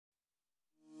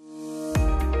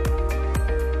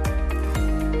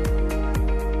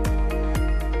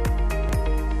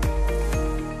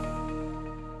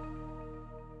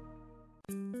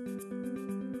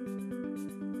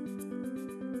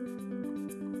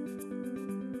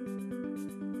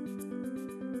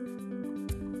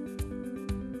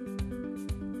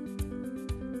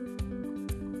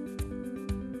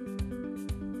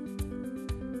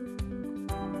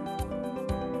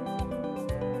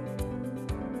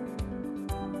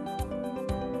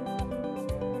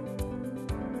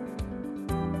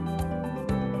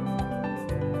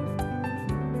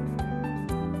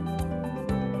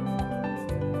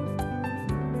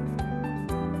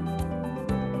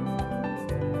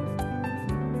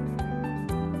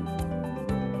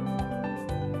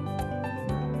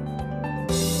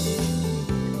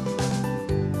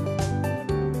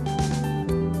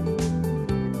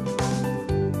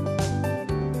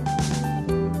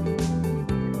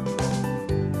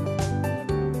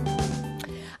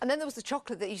then there was the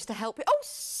chocolate that used to help you. Oh,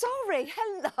 sorry,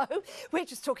 hello. We're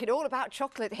just talking all about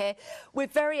chocolate here. We're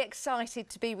very excited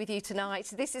to be with you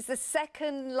tonight. This is the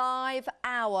second live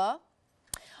hour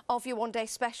of your one-day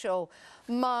special.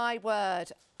 My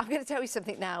word, I'm going to tell you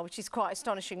something now, which is quite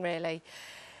astonishing, really.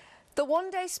 The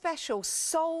one-day special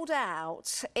sold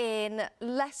out in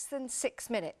less than 6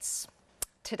 minutes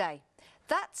today.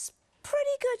 That's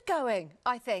pretty good going,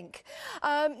 I think.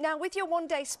 Now, with your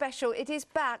one-day special, it is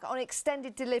back on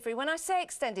extended delivery. When I say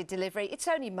extended delivery, it's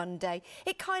only Monday.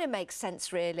 It kind of makes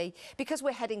sense, really, because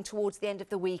we're heading towards the end of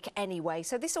the week anyway.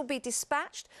 So this will be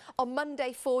dispatched on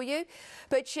Monday for you.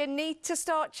 But you need to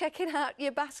start checking out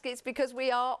your baskets because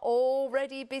we are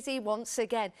already busy once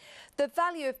again. The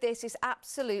value of this is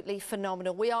absolutely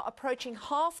phenomenal. We are approaching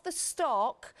half the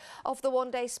stock of the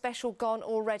one-day special gone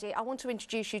already. I want to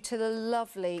introduce you to the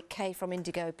lovely Kay from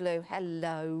IndigoBlu.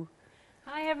 Hello.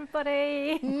 Hi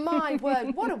everybody. My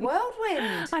word, what a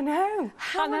whirlwind. I know.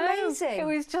 How amazing. It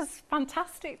was just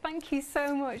fantastic. Thank you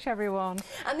so much, everyone.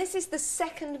 And this is the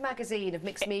second magazine of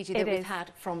mixed media that we've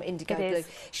had from IndigoBlu.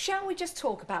 Shall we just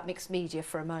talk about mixed media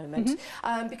for a moment?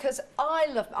 Because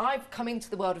I've come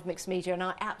into the world of mixed media and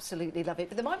I absolutely love it.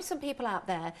 But there might be some people out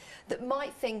there that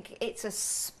might think it's a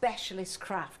specialist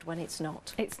craft when it's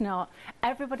not. It's not.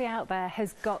 Everybody out there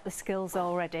has got the skills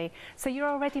already. So you're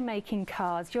already making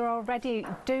cards, you're already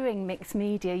doing mixed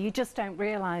media, you just don't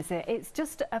realise it. It's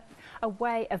just a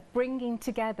way of bringing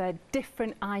together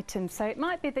different items. So it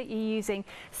might be that you're using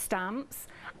stamps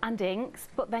and inks,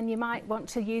 but then you might want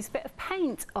to use a bit of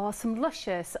paint or some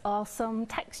luscious or some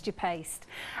texture paste,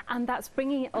 and that's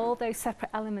bringing all those separate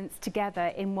elements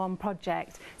together in one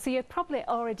project. So you're probably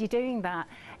already doing that.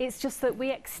 It's just that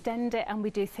we extend it and we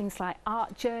do things like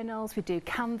art journals, we do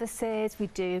canvases, we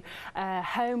do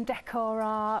home decor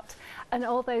art and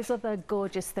all those other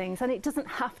gorgeous things, and it doesn't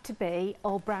have to be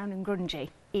all brown and grungy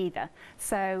either.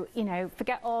 So, you know,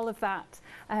 forget all of that.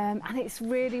 And it's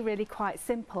really, really quite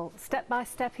simple.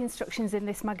 Step-by-step instructions in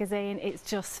this magazine. It's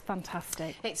just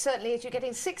fantastic. It certainly is. You're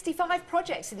getting 65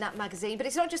 projects in that magazine, but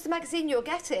it's not just the magazine you're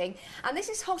getting. And this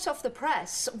is hot off the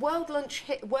press. World Lord,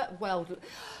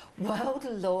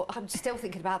 I'm still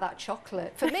thinking about that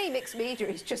chocolate. For me, mixed media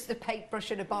is just a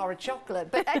paintbrush and a bar of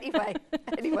chocolate. But anyway,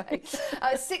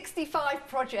 65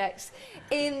 projects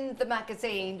in the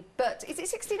magazine. But is it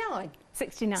 69?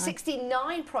 69.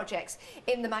 69 projects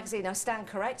in the magazine. I stand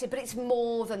corrected, but it's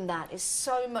more than that. It's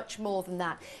so much more than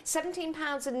that.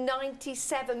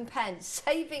 £17.97,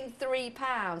 saving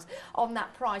 £3 on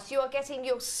that price. You are getting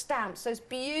your stamps, those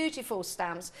beautiful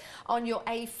stamps on your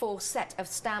A4 set of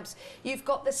stamps. You've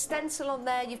got the stencil on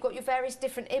there. You've got your various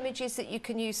different images that you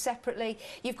can use separately.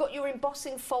 You've got your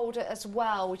embossing folder as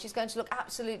well, which is going to look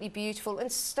absolutely beautiful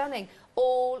and stunning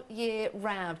all year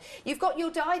round. You've got your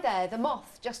die there, the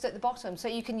moth, just at the bottom, so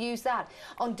you can use that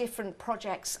on different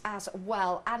projects as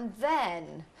well. And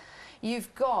then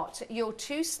you've got your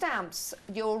 2 stamps,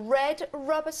 your red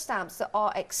rubber stamps that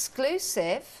are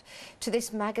exclusive to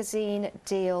this magazine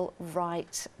deal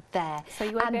right there. So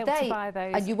you won't be able to buy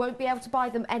those. And you won't be able to buy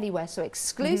them anywhere, so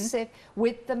exclusive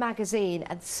with the magazine.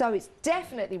 And so it's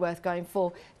definitely worth going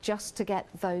for just to get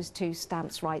those 2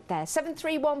 stamps right there.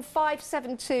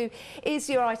 731572 is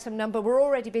your item number. We're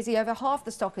already busy. Over half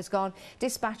the stock has gone,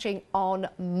 dispatching on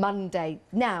Monday.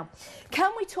 Now,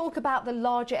 can we talk about the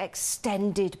larger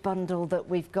extended bundle that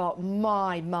we've got?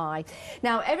 My.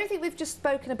 Now, everything we've just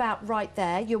spoken about right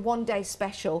there, your one-day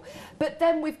special, but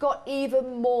then we've got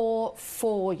even more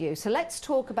for you. So let's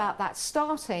talk about that,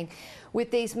 starting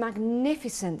with these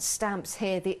magnificent stamps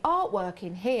here. The artwork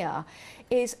in here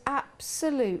is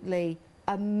absolutely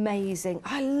amazing.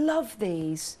 I love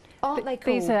these. Aren't they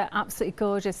cool? These are absolutely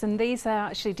gorgeous, and these are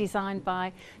actually designed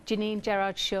by Janine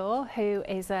Gerard-Shaw, who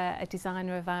is a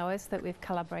designer of ours that we've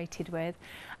collaborated with,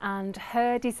 and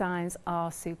her designs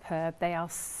are superb. They are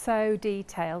so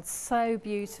detailed, so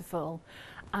beautiful.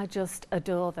 I just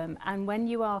adore them, and when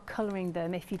you are colouring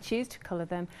them, if you choose to colour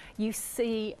them, you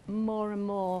see more and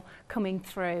more coming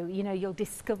through. You know, you'll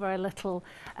discover a little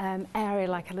area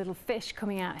like a little fish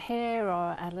coming out here,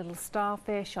 or a little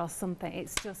starfish or something.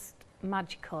 It's just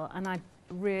magical, and I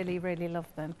really, really love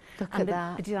them. Look and at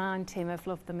that. The design team have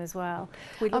loved them as well.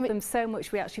 We love them so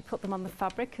much, we actually put them on the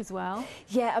fabric as well.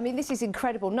 Yeah, I mean, this is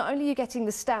incredible. Not only are you getting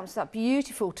the stamps, that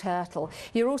beautiful turtle,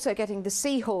 you're also getting the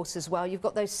seahorse as well. You've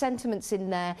got those sentiments in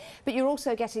there, but you're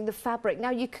also getting the fabric. Now,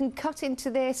 you can cut into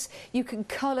this, you can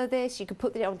colour this, you can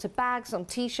put it onto bags, on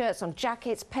T-shirts, on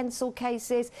jackets, pencil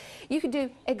cases. You can do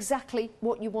exactly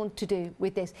what you want to do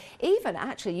with this. Even,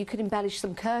 actually, you could embellish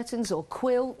some curtains or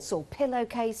quilts or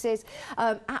pillowcases.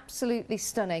 Absolutely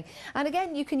stunning. And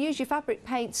again, you can use your fabric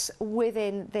paints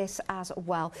within this as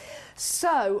well.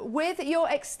 So with your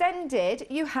extended,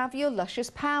 you have your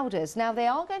luscious powders. Now they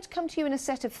are going to come to you in a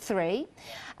set of 3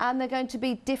 and they're going to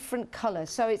be different colours.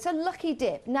 So it's a lucky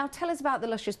dip. Now tell us about the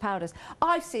luscious powders.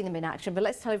 I've seen them in action, but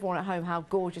let's tell everyone at home how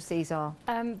gorgeous these are.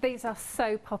 These are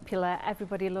so popular.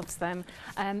 Everybody loves them.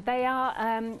 They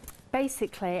are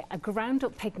basically a ground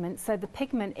up pigment. So the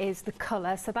pigment is the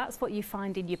colour. So that's what you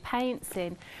find in your paints,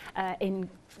 in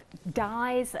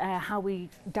dyes, how we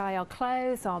dye our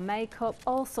clothes, our makeup,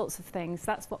 all sorts of things.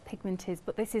 That's what pigment is.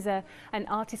 But this is an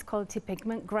artist quality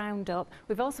pigment, ground up.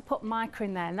 We've also put mica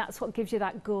in there, and that's what gives you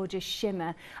that gorgeous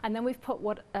shimmer. And then we've put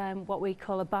what we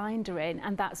call a binder in,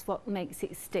 and that's what makes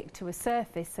it stick to a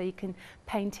surface, so you can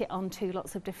paint it onto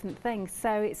lots of different things.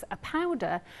 So it's a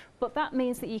powder, but that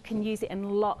means that you can use it in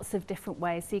lots of different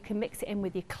ways. So you can mix it in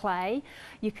with your clay,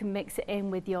 you can mix it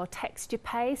in with your texture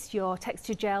paste, your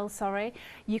texture gel, sorry.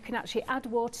 You can actually add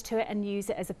water to it and use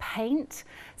it as a paint.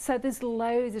 So there's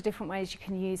loads of different ways you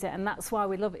can use it, and that's why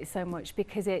we love it so much,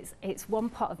 because it's one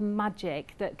pot of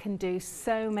magic that can do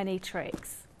so many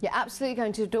tricks. You're absolutely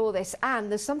going to adore this, and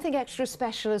there's something extra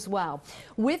special as well.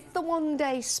 With the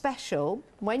one-day special,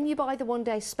 when you buy the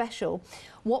one-day special,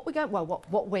 what we're going, well,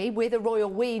 we're the royal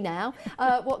we now,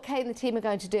 what Kay and the team are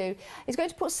going to do is going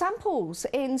to put samples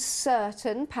in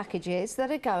certain packages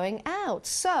that are going out.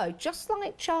 So just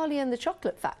like Charlie and the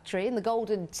Chocolate Factory and the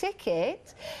Golden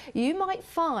Ticket, you might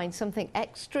find something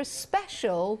extra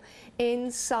special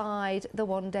inside the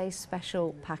one-day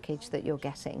special package that you're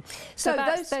getting. So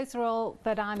those are all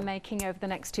that I'm making over the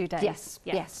next 2 days. Yes,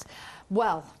 yes.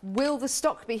 Well, will the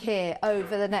stock be here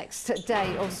over the next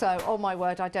day or so? Oh my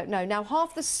word, I don't know. Now,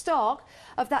 half the stock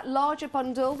of that larger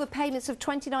bundle, the payments of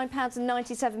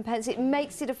 £29.97, it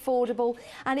makes it affordable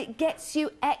and it gets you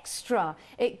extra.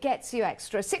 It gets you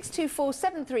extra.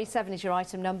 624737 is your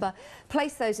item number.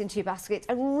 Place those into your basket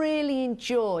and really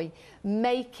enjoy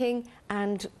making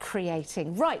and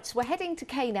creating. Right, we're heading to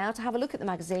Kay now to have a look at the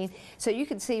magazine so you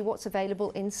can see what's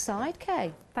available inside,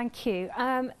 Kay. Thank you.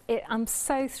 I'm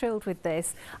so thrilled with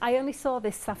this. I only saw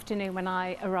this afternoon when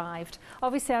I arrived.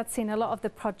 Obviously, I'd seen a lot of the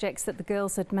projects that the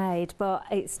girls had made, but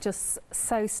it's just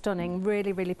so stunning.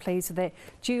 Really, really pleased with it.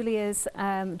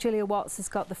 Julia Watts has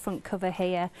got the front cover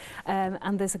here,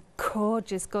 and there's a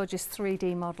gorgeous, gorgeous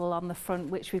 3D model on the front,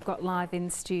 which we've got live in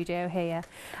the studio here.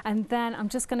 And then I'm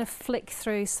just going to flick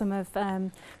through some of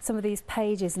these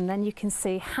pages, and then you can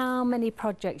see how many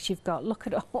projects you've got. Look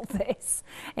at all this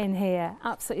in here.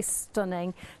 Absolutely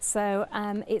stunning. So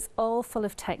it's all full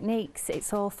of techniques,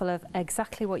 it's all full of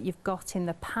exactly what you've got in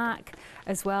the pack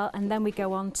as well. And then we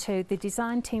go on to the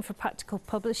design team for Practical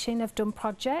Publishing have done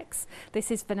projects.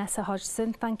 This is Vanessa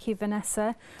Hodgson. Thank you,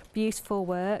 Vanessa. Beautiful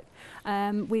work.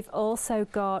 We've also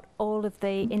got all of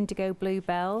the IndigoBlu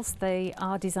bells,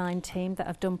 our design team, that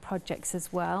have done projects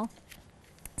as well.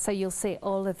 So you'll see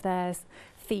all of theirs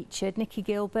featured. Nikki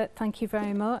Gilbert, thank you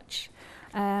very much.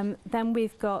 Then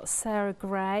we've got Sarah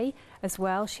Gray as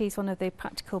well. She's one of the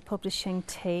Practical Publishing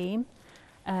team.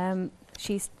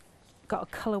 She's got a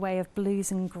colourway of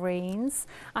blues and greens.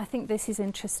 I think this is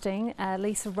interesting.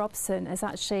 Lisa Robson has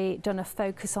actually done a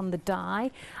focus on the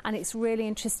dye, and it's really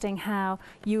interesting how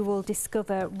you will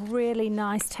discover really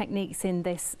nice techniques in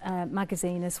this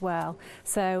magazine as well.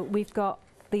 So we've got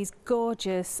these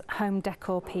gorgeous home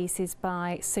decor pieces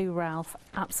by Sue Ralph.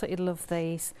 Absolutely love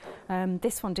these.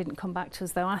 This one didn't come back to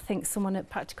us though. I think someone at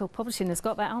Practical Publishing has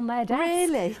got that on their desk.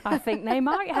 Really? I think they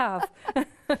might have.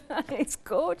 It's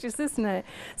gorgeous, isn't it?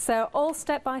 So all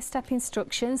step-by-step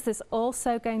instructions. There's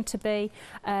also going to be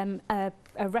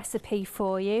a recipe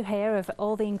for you here of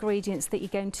all the ingredients that you're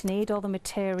going to need, all the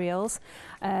materials,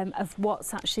 of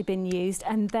what's actually been used,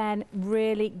 and then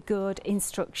really good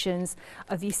instructions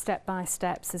of your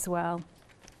step-by-steps as well.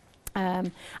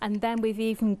 And then we've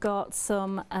even got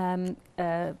some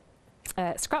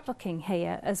scrapbooking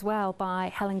here as well by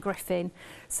Helen Griffin.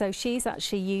 So she's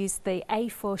actually used the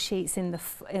A4 sheets in the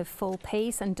full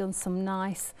piece and done some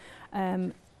nice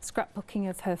scrapbooking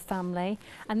of her family.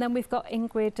 And then we've got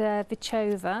Ingrid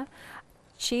Vichova.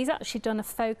 She's actually done a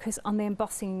focus on the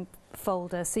embossing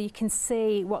folder, so you can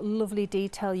see what lovely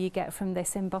detail you get from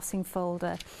this embossing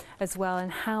folder as well, and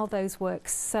how those work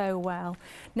so well.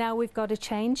 Now we've got a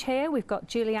change here. We've got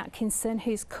Julie Atkinson,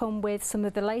 who's come with some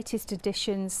of the latest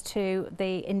additions to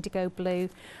the IndigoBlu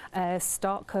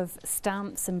stock of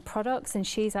stamps and products, and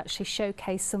she's actually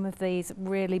showcased some of these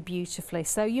really beautifully.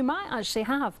 So you might actually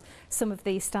have some of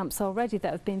these stamps already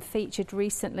that have been featured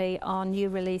recently on new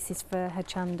releases for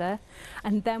Hochanda.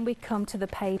 And then we come to the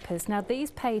papers. Now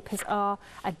these papers these are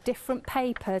a different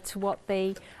paper to what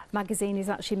the magazine is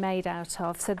actually made out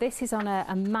of. So this is on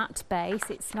a matte base.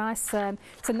 It's nice.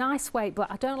 It's a nice weight,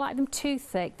 but I don't like them too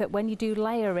thick, that when you do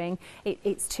layering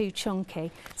it's too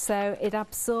chunky. So it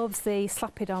absorbs the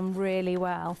slap it on really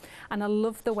well. And I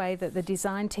love the way that the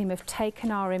design team have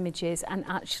taken our images and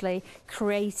actually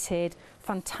created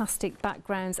fantastic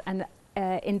backgrounds and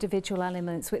individual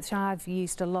elements, which I've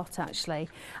used a lot actually.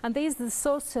 And these are the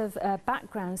sort of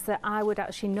backgrounds that I would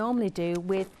actually normally do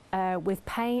with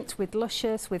paint, with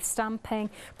luscious, with stamping,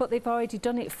 but they've already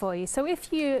done it for you. So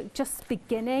if you're just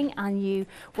beginning and you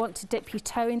want to dip your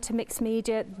toe into mixed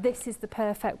media, this is the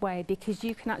perfect way, because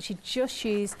you can actually just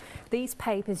use these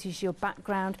papers as your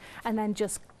background and then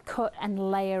just cut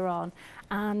and layer on.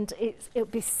 And it'll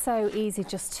be so easy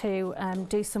just to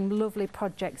do some lovely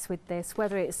projects with this,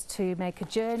 whether it's to make a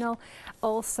journal.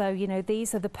 Also, you know,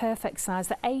 these are the perfect size,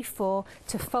 the A4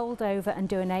 to fold over and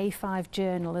do an A5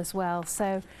 journal as well.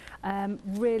 So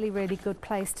really, really good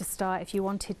place to start if you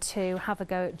wanted to have a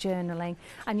go at journaling.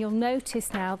 And you'll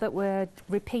notice now that we're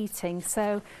repeating.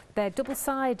 So they're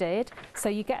double-sided, so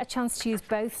you get a chance to use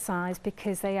both sides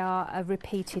because they are a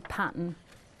repeated pattern.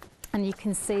 And you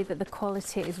can see that the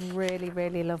quality is really,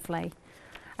 really lovely.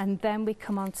 And then we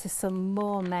come on to some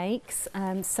more makes.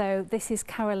 So this is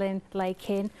Carolyn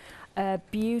Lakin,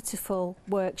 beautiful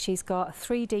work. She's got a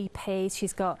 3D piece.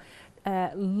 She's got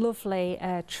lovely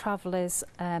Traveller's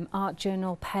art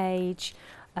journal page.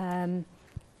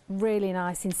 Really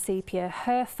nice in sepia.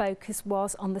 Her focus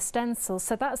was on the stencil,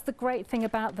 so that's the great thing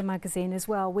about the magazine as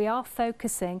well. We are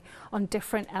focusing on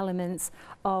different elements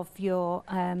of your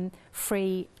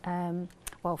free,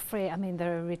 I mean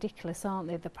they're ridiculous, aren't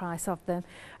they, the price of them,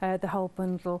 the whole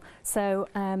bundle. So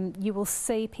you will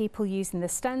see people using the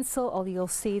stencil, or you'll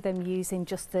see them using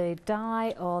just the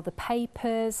die or the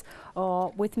papers,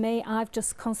 or with me I've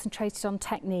just concentrated on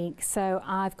techniques. So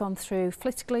I've gone through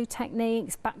flitter glue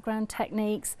techniques, background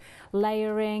techniques,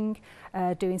 layering,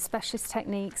 doing specialist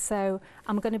techniques. So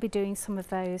I'm going to be doing some of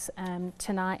those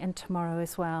tonight and tomorrow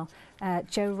as well.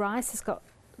 Jo Rice has got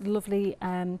lovely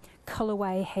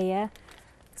colourway here,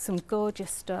 some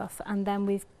gorgeous stuff. And then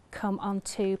we've come on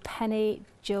to Penny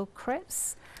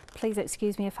Gilchrist. Please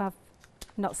excuse me if I've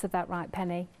not said that right,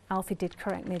 Penny. Alfie did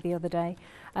correct me the other day.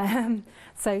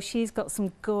 So she's got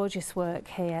some gorgeous work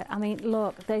here. I mean,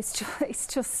 look,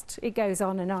 it goes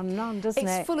on and on and on, doesn't it?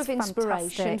 It's full of inspiration,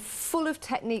 fantastic. Full of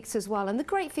techniques as well. And the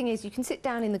great thing is you can sit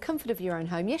down in the comfort of your own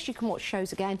home. Yes, you can watch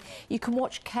shows again. You can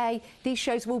watch Kay. These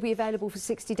shows will be available for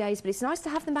 60 days, but it's nice to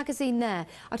have the magazine there.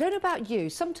 I don't know about you.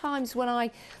 Sometimes when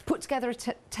I put together a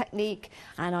technique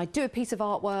and I do a piece of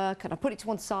artwork and I put it to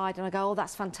one side and I go, oh,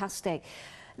 that's fantastic.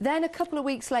 Then a couple of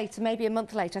weeks later, maybe a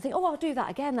month later, I think, oh, I'll do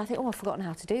that again. I think, oh, I've forgotten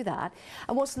how to do that.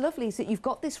 And what's lovely is that you've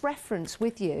got this reference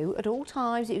with you at all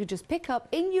times that you can just pick up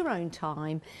in your own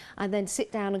time and then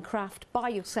sit down and craft by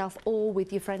yourself or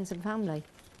with your friends and family.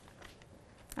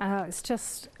 It's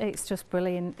just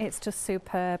brilliant. It's just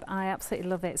superb. I absolutely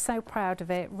love it. So proud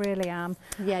of it, really am.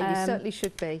 Yeah, you certainly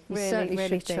should be. You certainly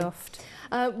really should be. chuffed.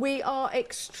 We are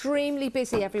extremely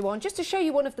busy, everyone. Just to show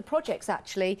you one of the projects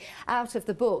actually out of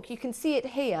the book. You can see it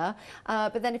here,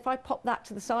 but then if I pop that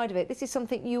to the side of it, this is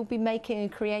something you'll be making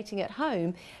and creating at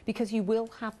home because you will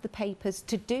have the papers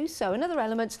to do so. And other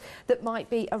elements that might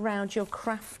be around your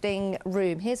crafting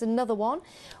room. Here's another one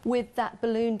with that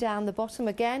balloon down the bottom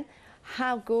again.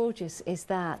 How gorgeous is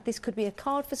that? This could be a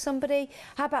card for somebody.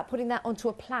 How about putting that onto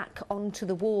a plaque onto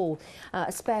the wall?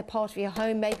 A spare part of your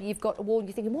home, maybe you've got a wall and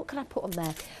you're thinking, what can I put on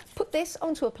there? Put this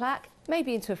onto a plaque,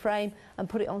 maybe into a frame, and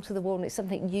put it onto the wall, and it's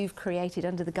something you've created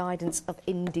under the guidance of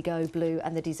IndigoBlu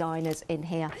and the designers in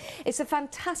here. It's a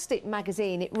fantastic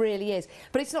magazine, it really is.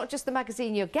 But it's not just the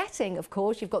magazine you're getting, of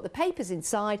course. You've got the papers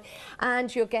inside,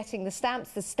 and you're getting the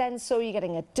stamps, the stencil, you're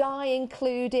getting a die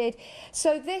included.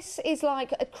 So this is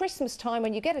like at Christmas time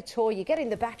when you get a toy, you're getting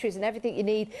the batteries and everything you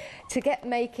need to get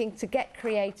making, to get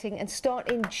creating, and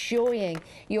start enjoying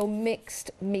your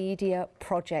mixed media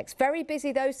projects. Very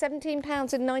busy though,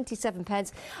 £17.97.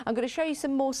 I'm going to show you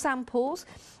some more samples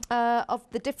of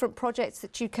the different projects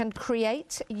that you can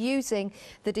create using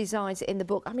the designs in the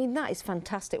book. I mean, that is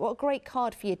fantastic. What a great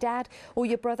card for your dad or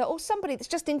your brother or somebody that's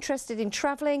just interested in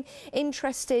travelling,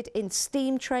 interested in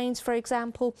steam trains, for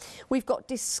example. We've got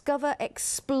Discover,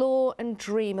 Explore and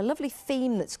Dream, a lovely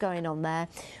theme that's going on there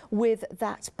with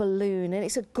that balloon. And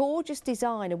it's a gorgeous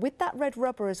design. And with that red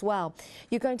rubber as well,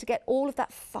 you're going to get all of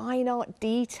that fine art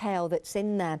detail that's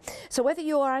in there. So whether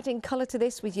you're adding colour to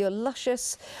this with your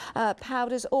luscious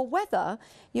powders, or or whether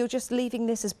you're just leaving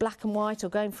this as black and white or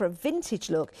going for a vintage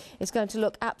look, it's going to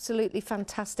look absolutely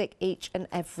fantastic each and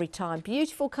every time.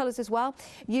 Beautiful colours as well,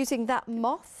 using that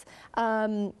moth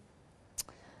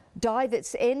dye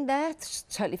that's in there.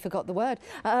 Totally forgot the word,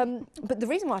 but the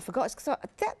reason why I forgot is because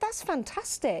that's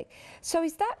fantastic. So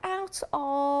is that out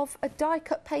of a die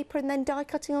cut paper and then die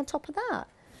cutting on top of that,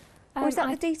 or is that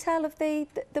the detail of the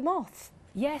moth?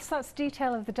 Yes, that's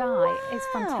detail of the die. Wow. It's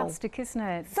fantastic, isn't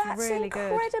it? It's That's really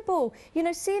incredible. Good. You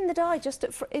know, seeing the die just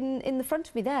in the front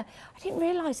of me there, I didn't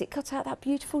realise it cut out that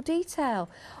beautiful detail.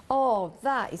 Oh,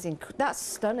 that's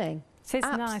stunning. It's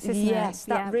nice, isn't it? Yes,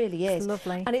 that really is. It's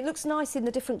lovely. And it looks nice in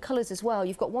the different colours as well.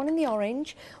 You've got one in the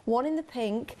orange, one in the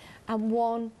pink, and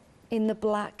one in the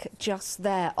black just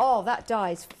there. Oh, that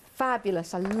die is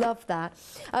fabulous. I love that.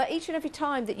 Each and every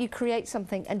time that you create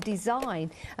something and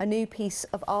design a new piece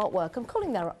of artwork, I'm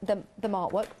calling them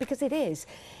artwork because it is.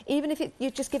 Even if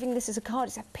you're just giving this as a card,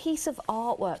 it's a piece of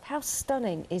artwork. How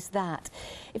stunning is that?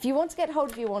 If you want to get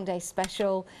hold of your one-day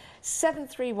special,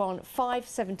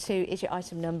 731572 is your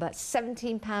item number,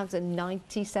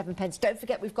 £17.97. Don't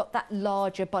forget we've got that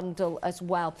larger bundle as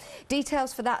well.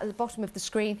 Details for that at the bottom of the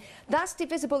screen. That's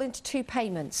divisible into 2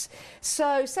 payments.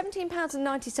 So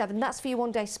 £17.97, that's for your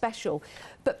one-day special.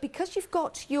 But because you've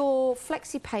got your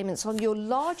flexi payments on your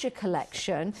larger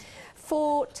collection,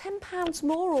 for £10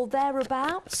 more or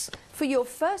thereabouts for your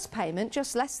first payment,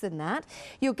 just less than that,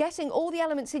 you're getting all the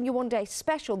elements in your one-day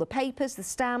special, the papers, the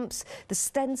stamps, the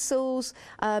stencils,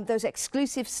 those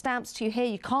exclusive stamps to you here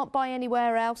you can't buy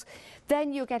anywhere else.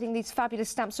 Then you're getting these fabulous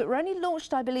stamps that were only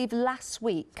launched, I believe, last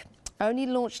week. Only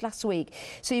launched last week.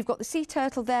 So you've got the sea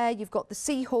turtle there, you've got the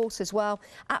seahorse as well.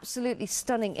 Absolutely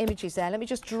stunning images there. Let me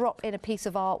just drop in a piece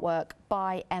of artwork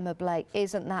by Emma Blake.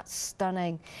 Isn't that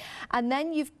stunning? And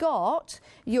then you've got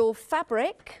your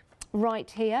fabric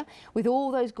right here with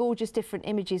all those gorgeous different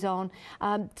images on.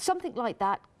 Something like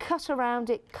that, cut around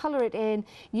it, colour it in,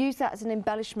 use that as an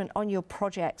embellishment on your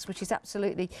projects, which is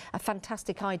absolutely a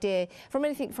fantastic idea. From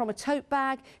anything from a tote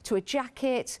bag to a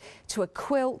jacket to a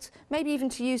quilt, maybe even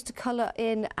to use to colour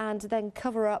in and then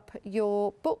cover up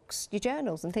your books, your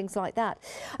journals and things like that.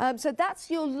 So that's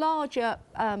your larger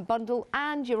bundle,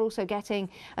 and you're also getting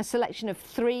a selection of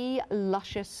 3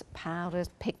 luscious powder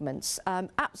pigments.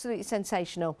 Absolutely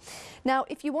sensational. Now,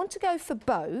 if you want to go for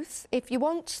both, if you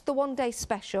want the one-day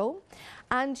special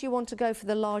and you want to go for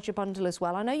the larger bundle as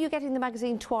well, I know you're getting the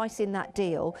magazine twice in that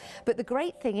deal, but the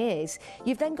great thing is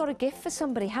you've then got a gift for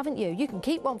somebody, haven't you? You can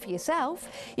keep one for yourself.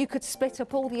 You could split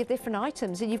up all the different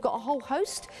items and you've got a whole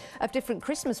host of different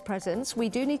Christmas presents. We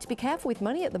do need to be careful with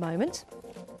money at the moment.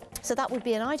 So that would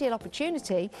be an ideal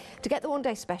opportunity to get the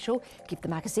one-day special, give the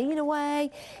magazine away,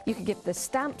 you could give the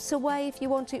stamps away if you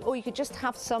want to, or you could just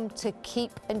have some to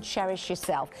keep and cherish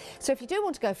yourself. So if you do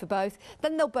want to go for both,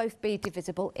 then they'll both be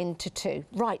divisible into 2.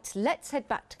 Right, let's head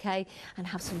back to Kay and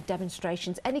have some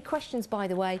demonstrations. Any questions, by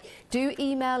the way, do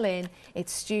email in.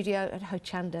 It's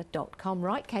studio@hochanda.com.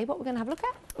 Right, Kay, what we're going to have a look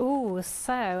at? Oh,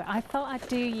 so I thought I'd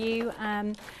do you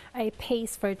a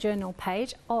piece for a journal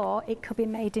page, or it could be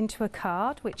made into a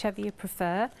card, whichever you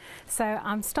prefer. So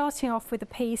I'm starting off with a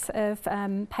piece of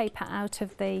paper out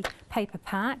of the paper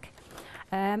pack.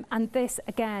 And this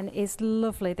again is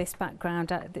lovely, this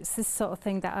background. It's this sort of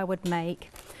thing that I would make.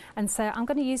 And so I'm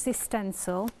going to use this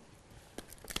stencil.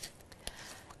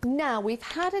 Now, we've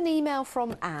had an email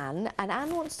from Anne, and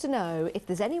Anne wants to know if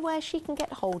there's anywhere she can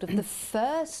get hold of the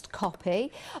first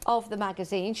copy of the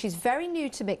magazine. She's very new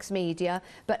to mixed media,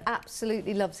 but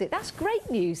absolutely loves it. That's great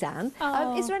news, Anne.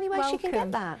 Is there any way she can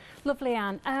get that? Lovely,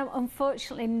 Anne.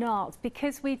 Unfortunately not,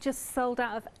 because we just sold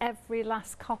out of every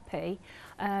last copy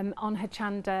on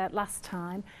Hochanda last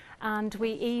time. And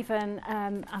we even,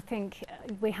 I think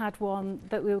we had one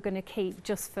that we were going to keep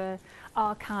just for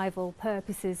archival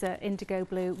purposes at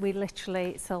IndigoBlu. We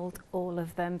literally sold all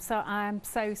of them. So I'm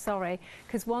so sorry,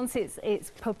 because once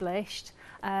it's published,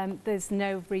 there's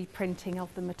no reprinting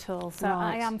of them at all. So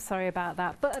right. I am sorry about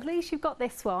that. But at least you've got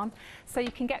this one, so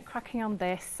you can get cracking on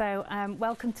this. So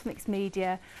welcome to Mixed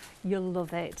Media. You'll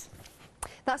love it.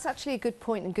 That's actually a good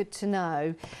point and good to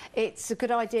know. It's a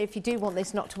good idea if you do want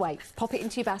this not to wait. Pop it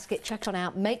into your basket, check on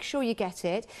out, make sure you get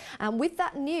it. And with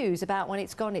that news about when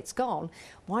it's gone,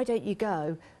 why don't you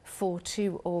go for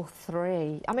 2 or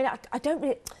 3? I mean, I don't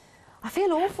really... I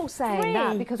feel awful saying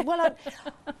that because, well,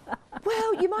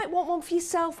 you might want one for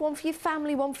yourself, one for your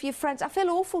family, one for your friends. I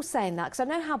feel awful saying that because I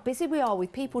know how busy we are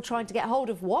with people trying to get hold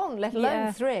of one, let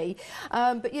alone 3.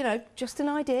 But, you know, just an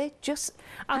idea, just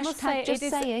I must say, just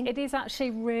saying. It is actually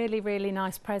really, really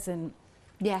nice present.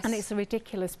 Yes. And it's a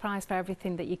ridiculous price for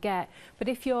everything that you get. But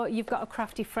if you've got a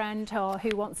crafty friend or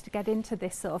who wants to get into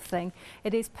this sort of thing,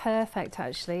 it is perfect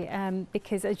actually,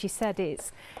 because as you said,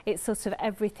 it's sort of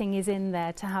everything is in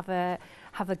there to have a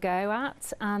go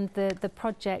at, and the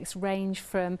projects range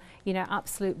from, you know,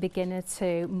 absolute beginner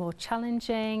to more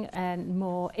challenging and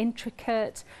more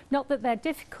intricate. Not that they're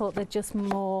difficult, they're just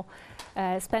more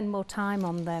spend more time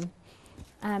on them.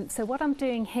 So what I'm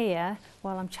doing here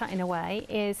while I'm chatting away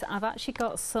is I've actually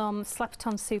got some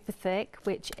Slap-It-On Super Thick,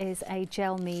 which is a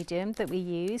gel medium that we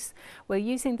use. We're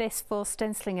using this for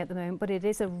stenciling at the moment, but it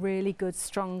is a really good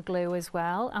strong glue as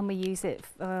well, and we use it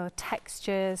for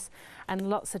textures and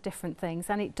lots of different things,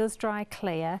 and it does dry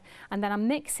clear. And then I'm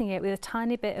mixing it with a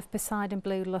tiny bit of Poseidon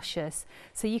Blue Luscious.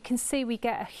 So you can see we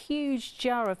get a huge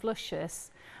jar of Luscious.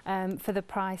 For the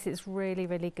price, it's really,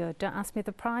 really good. Don't ask me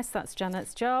the price, that's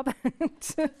Janet's job.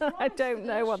 I don't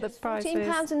know what the price is.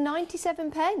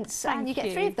 £14.97, and you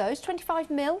get 3 of those,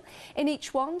 25ml in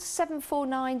each one.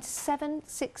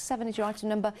 749767 is your item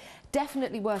number.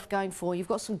 Definitely worth going for. You've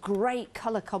got some great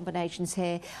colour combinations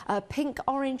here. Pink,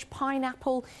 orange,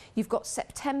 pineapple. You've got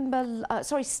steampunk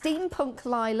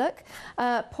lilac.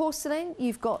 Porcelain.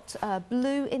 You've got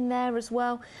blue in there as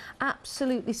well.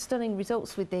 Absolutely stunning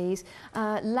results with these.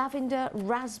 Lavender,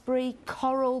 raspberry,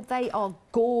 coral. They are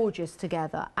gorgeous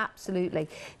together. Absolutely.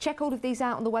 Check all of these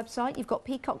out on the website. You've got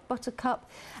Peacock Buttercup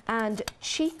and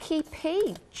Cheeky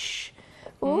Peach.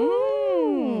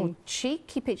 Ooh,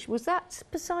 Cheeky Peach. Was that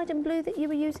Poseidon Blue that you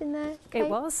were using there, Kate? It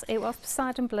was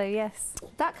Poseidon Blue, yes.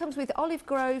 That comes with Olive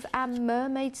Grove and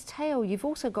Mermaid's Tail. You've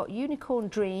also got Unicorn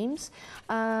Dreams,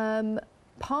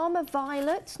 Parma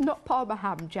Violet, not Parma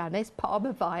Ham, Janice,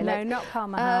 Parma Violet. No, not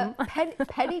Parma Ham.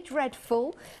 Penny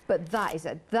Dreadful, but that is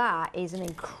an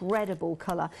incredible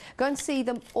colour. Go and see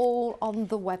them all on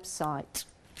the website.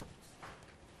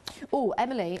 Oh,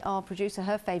 Emily, our producer,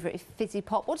 her favourite is Fizzy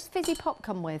Pop. What does Fizzy Pop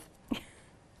come with?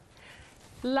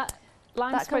 Lime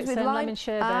spritzer and lemon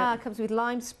sherbet. Ah, it comes with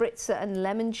lime spritzer and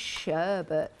lemon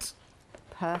sherbet.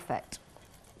 Perfect.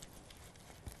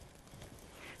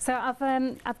 So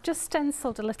I've just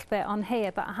stenciled a little bit on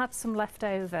here, but I had some left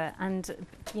over, and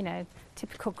you know,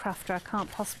 typical crafter, I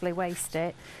can't possibly waste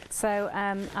it. So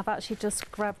I've actually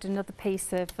just grabbed another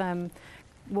piece of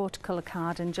watercolour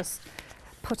card and just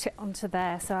put it onto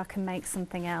there so I can make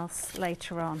something else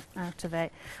later on out of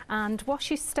it. And wash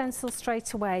your stencil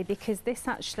straight away, because this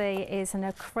actually is an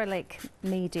acrylic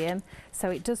medium,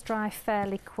 so it does dry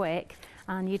fairly quick,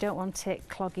 and you don't want it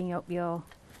clogging up your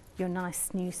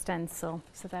nice new stencil.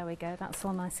 So there we go, that's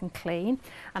all nice and clean.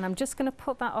 And I'm just going to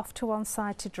put that off to one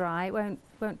side to dry. It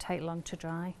won't take long to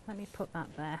dry. Let me put that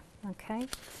there, okay.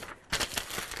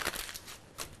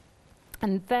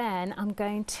 And then I'm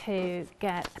going to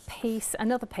get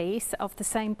another piece of the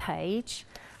same page,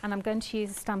 and I'm going to use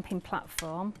a stamping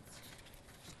platform.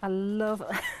 I love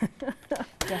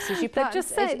Yes, as you plan. They're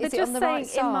just saying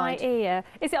in my ear,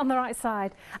 is it on the right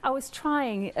side? I was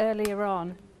trying earlier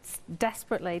on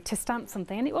desperately to stamp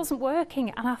something, and it wasn't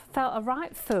working, and I felt a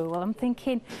right fool. I'm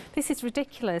thinking, this is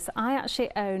ridiculous. I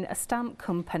actually own a stamp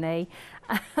company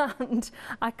and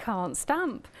I can't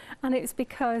stamp, and it's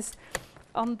because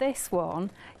on this one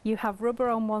you have rubber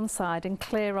on one side and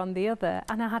clear on the other,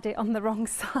 and I had it on the wrong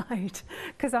side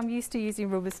because I'm used to using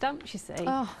rubber stamps, you see.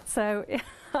 Oh. So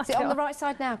is it on the right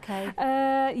side now, Kay?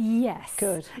 Yes.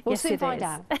 Good. We'll soon find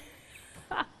out.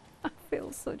 I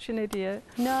feel such an idiot.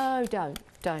 No, don't.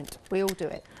 We all do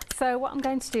it. So what I'm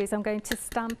going to do is I'm going to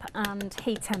stamp and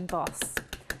heat emboss.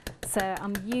 So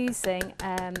I'm using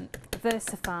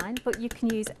VersaFine, but you can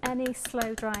use any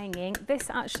slow drying ink. This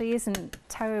actually isn't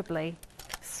terribly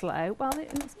slow. Well,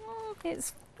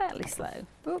 it's fairly slow.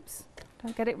 Oops,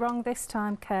 don't get it wrong this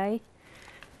time, Kay.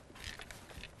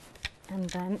 And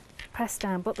then press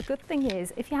down. But the good thing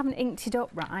is, if you haven't inked it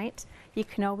up right, you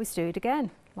can always do it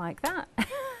again, like that.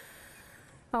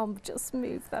 I'll just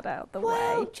move that out the way.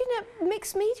 Well, do you know,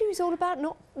 mixed media is all about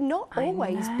not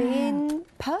always being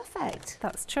perfect.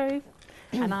 That's true.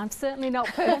 And I'm certainly not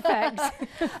perfect.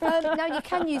 Now, you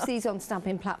can use these on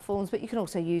stamping platforms, but you can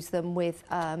also use them with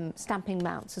stamping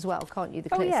mounts as well, can't you? The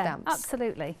clear stamps.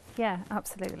 Absolutely. Yeah,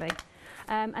 absolutely.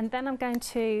 And then I'm going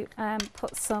to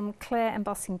put some clear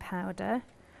embossing powder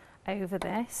over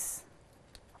this.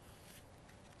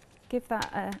 Give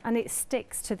that and it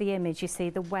sticks to the image, you see,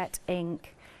 the wet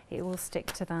ink, it will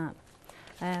stick to that.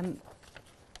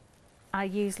 I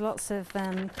use lots of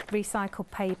recycled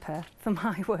paper for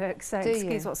my work, so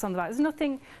excuse what's on the back. There's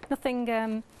nothing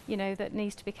you know, that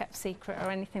needs to be kept secret or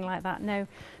anything like that. No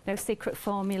secret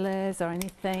formulas or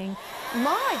anything.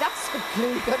 My, that's a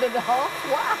glue gun and a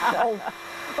half. Wow.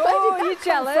 Oh, you're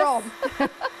jealous. From?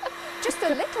 Just a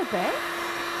little bit.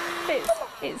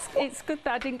 It's good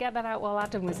that I didn't get that out while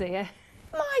Adam was here.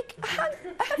 Mike,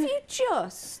 have you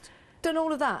just done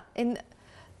all of that in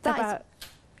that?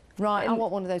 Right, I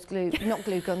want one of those not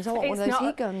glue guns. I want one of those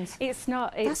heat guns. It's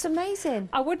not. That's amazing.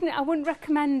 I wouldn't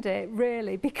recommend it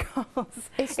really because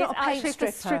it's not a paint actually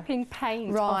stripper. for stripping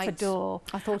paint off a door.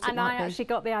 I thought it and might I be. actually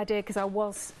got the idea because I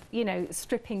was, you know,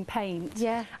 stripping paint.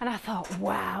 Yeah. And I thought,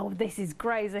 wow, this is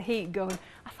great as a heat gun.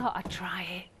 I thought I'd try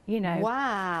it. You know.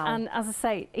 Wow. And as I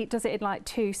say, it does it in like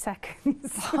 2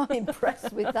 seconds. I'm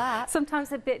impressed with that.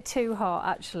 Sometimes a bit too hot,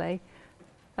 actually.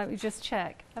 Let me just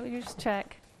check.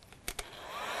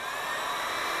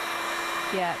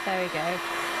 Yeah, there we go.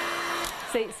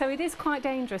 See, so it is quite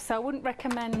dangerous, so I wouldn't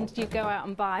recommend you go out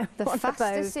and buy the one fastest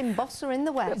of those. embosser in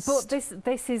the West. But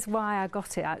this is why I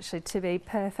got it, actually, to be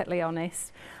perfectly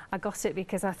honest. I got it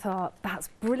because I thought that's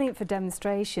brilliant for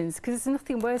demonstrations, because there's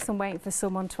nothing worse than waiting for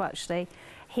someone to actually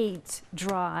heat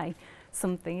dry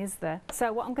something, is there?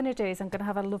 So what I'm going to do is I'm going to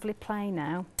have a lovely play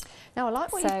now. Now, I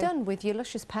like what you've done with your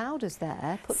luscious powders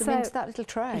there. Put them into that little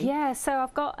tray. Yeah, so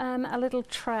I've got a little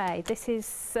tray. This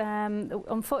is,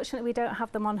 unfortunately, we don't have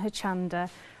them on Hochanda.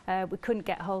 We couldn't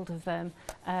get hold of them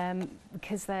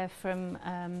because they're from,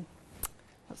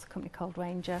 what's the company called,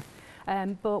 Ranger.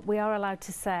 But we are allowed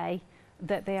to say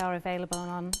that they are available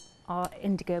on our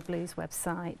IndigoBlu's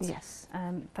website. Yes.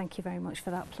 Thank you very much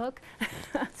for that plug.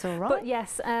 It's all right. But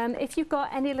yes, if you've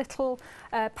got any little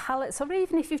palettes, or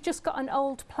even if you've just got an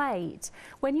old plate,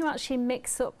 when you actually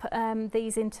mix up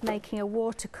these into making a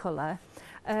watercolour,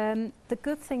 the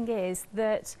good thing is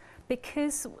that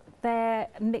because they're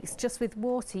mixed just with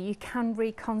water, you can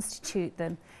reconstitute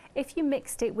them. If you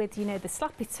mixed it with, you know, the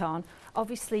Slap It On,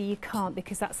 obviously you can't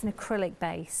because that's an acrylic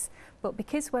base. But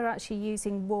because we're actually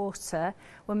using water,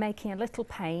 we're making a little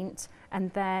paint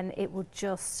and then it will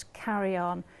just carry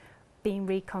on being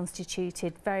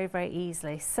reconstituted very, very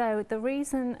easily. So the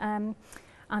reason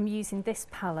I'm using this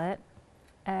palette,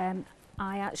 I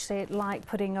actually like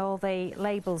putting all the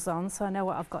labels on so I know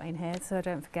what I've got in here so I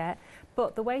don't forget.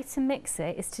 But the way to mix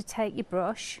it is to take your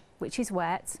brush, which is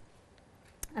wet,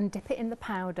 and dip it in the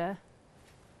powder,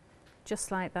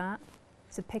 just like that,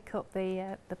 to pick up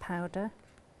the powder.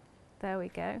 There we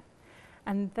go.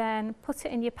 And then put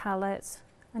it in your palette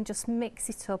and just mix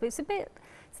it up. It's a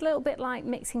little bit like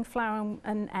mixing flour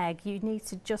and egg. You need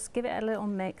to just give it a little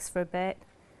mix for a bit.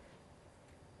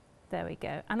 There we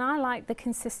go. And I like the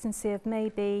consistency of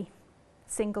maybe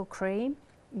single cream.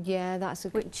 Yeah, that's a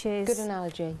good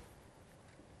analogy.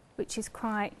 Which is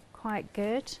quite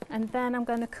good. And then I'm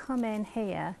going to come in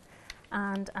here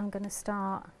and I'm going to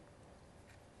start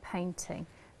painting.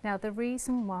 Now, the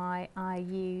reason why I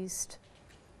used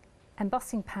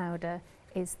embossing powder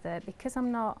is that because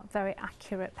I'm not a very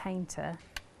accurate painter,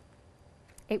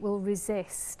 it will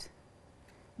resist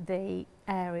the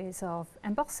areas of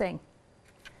embossing.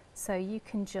 So you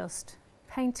can just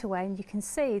paint away and you can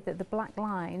see that the black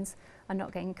lines are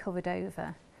not getting covered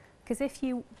over. Because if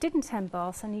you didn't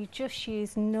emboss and you just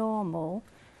use normal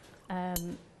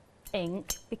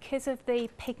ink, because of the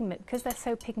pigment, because they're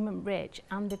so pigment rich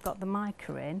and they've got the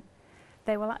mica in,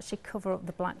 they will actually cover up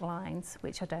the black lines,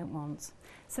 which I don't want.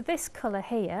 So this colour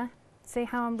here, see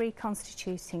how I'm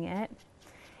reconstituting it,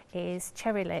 is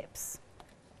Cherry Lips,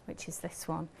 which is this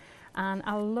one. And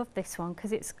I love this one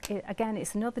because again,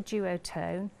 it's another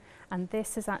duotone, and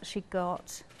this has actually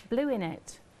got blue in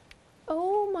it.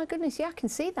 Oh my goodness, yeah, I can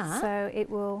see that. So it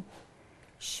will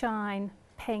shine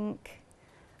pink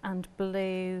and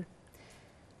blue.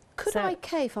 Could I,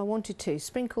 Kay, if I wanted to,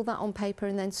 sprinkle that on paper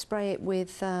and then spray it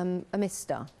with a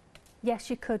mister? Yes,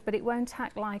 you could, but it won't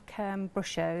act like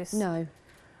Brushos. No.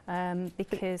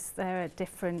 Because they're a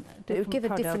different It would give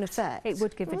product. a different effect. It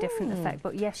would give a different effect,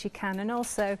 but yes, you can. And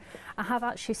also, I have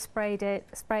actually sprayed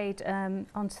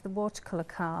onto the watercolour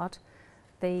card,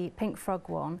 the Pink Frog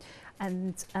one,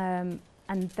 and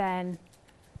then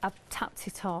I've tapped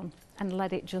it on and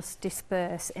let it just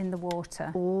disperse in the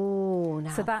water. Oh,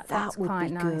 now so that's would quite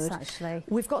be nice, good. actually.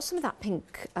 We've got some of that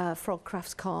Pink Frog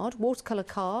Crafts card, watercolour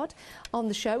card on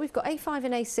the show. We've got A5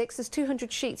 and A6. There's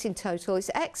 200 sheets in total.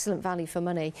 It's excellent value for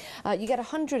money. You get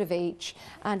 100 of each,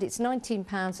 and it's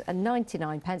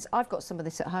 £19.99. I've got some of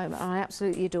this at home, and I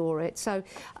absolutely adore it. So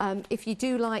if you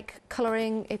do like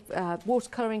colouring,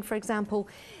 watercolouring, for example,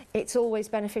 it's always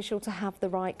beneficial to have the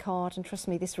right card, and trust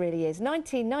me, this really is.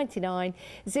 £19.99,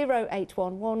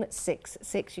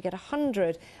 081166. You get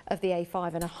 100 of the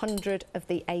A5 and 100 of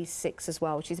the A6 as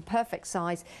well, which is a perfect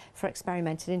size for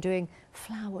experimenting and doing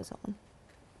flowers on.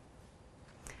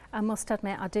 I must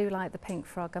admit, I do like the Pink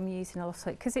Frog. I'm using a lot of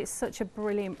it because it's such a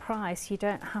brilliant price. You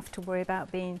don't have to worry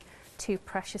about being too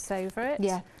precious over it.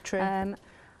 Yeah, true.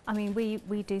 I mean,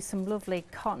 we do some lovely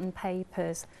cotton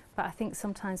papers, but I think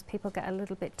sometimes people get a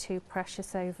little bit too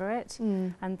precious over it.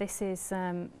 And this is,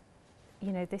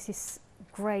 you know, this is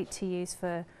great to use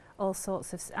for all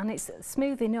sorts of, and it's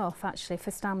smooth enough actually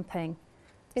for stamping.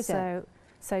 Is it?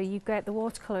 So you get the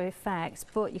watercolour effect,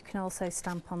 but you can also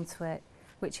stamp onto it,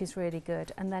 which is really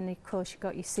good. And then of course you've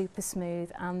got your super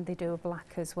smooth, and they do a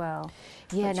black as well.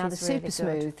 Yeah, now the really super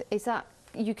smooth, is that,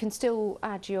 you can still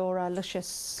add your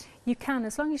luscious... You can,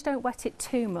 as long as you don't wet it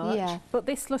too much. Yeah. But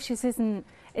this luscious isn't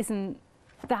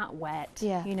that wet.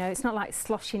 Yeah. You know, it's not like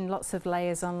sloshing lots of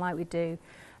layers on like we do.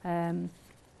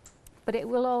 But it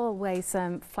will always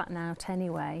flatten out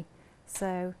anyway.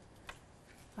 So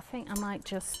I think I might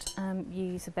just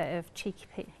use a bit of Cheeky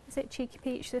Peach. Is it Cheeky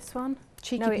Peach, this one?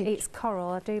 Cheeky no, Peach. It's Coral,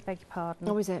 I do beg your pardon.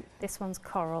 Oh, is it? This one's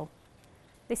Coral.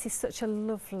 This is such a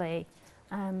lovely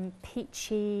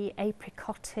peachy,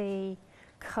 apricot-y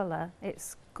colour.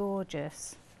 It's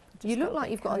gorgeous. You look like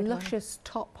you've got a luscious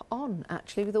top on,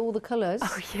 actually, with all the colours.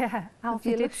 Oh yeah,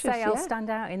 Alfie did say I'll stand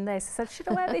out in this. I said, should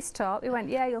I wear this top? He went,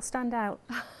 yeah, you'll stand out.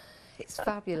 It's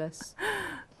fabulous.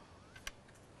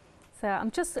 So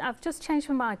I've just changed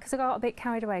my mind because I got a bit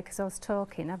carried away because I was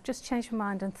talking. I've just changed my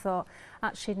mind and thought,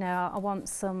 actually no, I want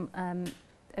some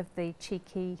of the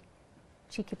cheeky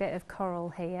bit of coral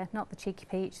here, not the cheeky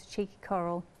peach, the cheeky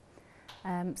coral.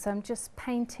 So I'm just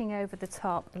painting over the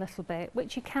top a little bit,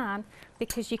 which you can,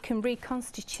 because you can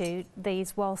reconstitute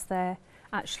these whilst they're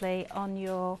actually on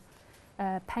your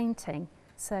painting.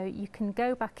 So you can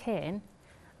go back in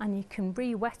and you can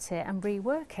re-wet it and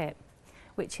rework it,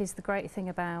 which is the great thing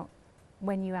about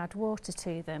when you add water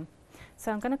to them.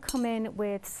 So I'm going to come in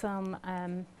with some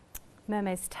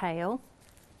mermaid's tail,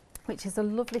 which is a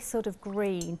lovely sort of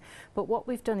green, but what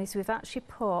we've done is we've actually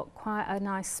put quite a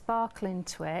nice sparkle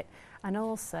into it. And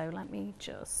also, let me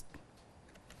just,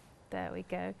 there we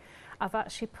go. I've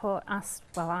actually put,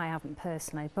 well, I haven't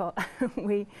personally, but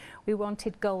we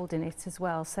wanted gold in it as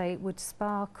well, so it would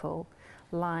sparkle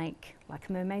like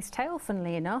a mermaid's tail,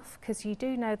 funnily enough, because you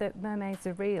do know that mermaids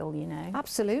are real, you know.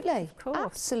 Absolutely. Of course.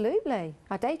 Absolutely.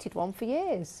 I dated one for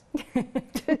years.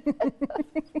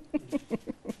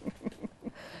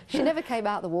 She never came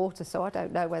out of the water, so I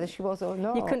don't know whether she was or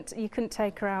not. You couldn't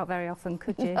take her out very often,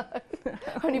 could you? No.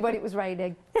 Only when it was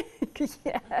raining.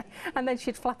 Yeah, and then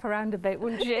she'd flap around a bit,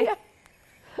 wouldn't she?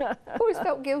 Yeah. Always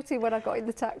felt guilty when I got in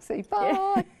the taxi.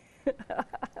 Bye. Yeah.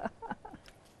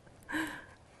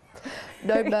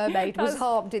 No mermaid was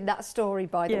harmed in that story,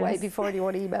 by the way, before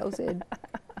anyone emails in.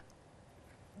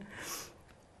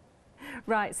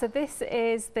 Right, so this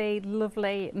is the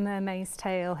lovely mermaid's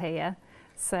tail here.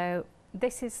 So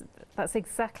that's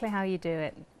exactly how you do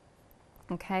it.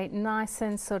 Okay, nice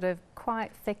and sort of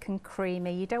quite thick and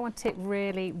creamy. You don't want it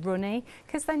really runny,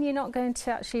 because then you're not going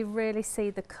to actually really see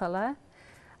the colour.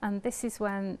 And this is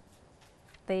when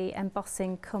the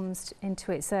embossing comes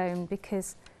into its own,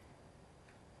 because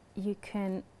you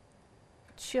can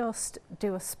just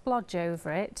do a splodge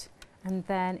over it and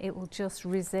then it will just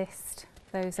resist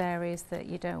those areas that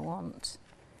you don't want.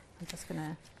 I'm just going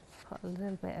to put a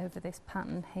little bit over this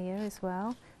pattern here as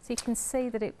well, so you can see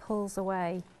that it pulls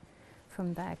away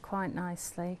from there quite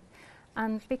nicely.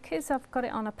 And because I've got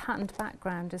it on a patterned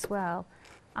background as well,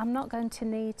 I'm not going to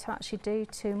need to actually do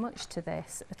too much to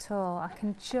this at all. I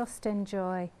can just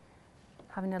enjoy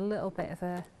having a little bit of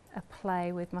a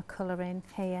play with my colouring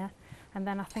here, and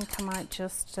then I think I might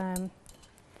just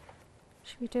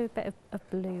should we do a bit of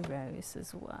blue rose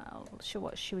as well?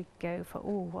 What should we go for?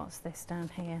 Oh, what's this down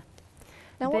here?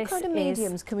 Now, what kind of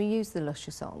mediums can we use the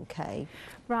luscious on, Kay?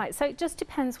 Right, so it just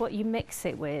depends what you mix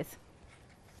it with.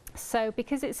 So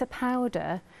because it's a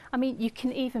powder, I mean, you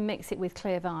can even mix it with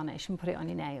clear varnish and put it on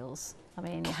your nails. I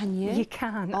mean, can you? You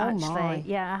can, actually. My.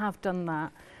 Yeah, I have done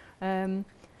that.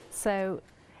 So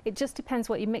it just depends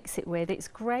what you mix it with. It's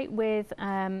great with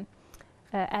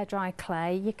air dry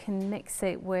clay. You can mix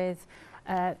it with,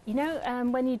 you know,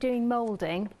 when you're doing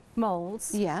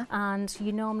moulds, yeah, and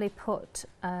you normally put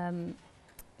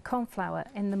corn flour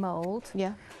in the mould.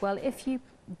 Yeah. Well, if you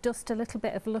dust a little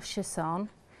bit of luscious on,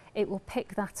 it will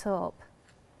pick that up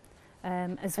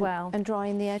as well. And dry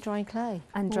in the air drying clay.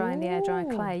 And dry in the air drying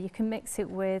clay. You can mix it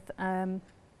with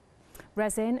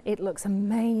resin. It looks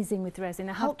amazing with resin.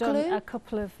 I have done a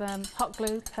couple of hot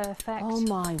glue, perfect. Oh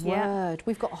my word.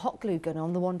 We've got a hot glue gun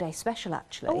on the one-day special,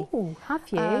 actually. Oh, have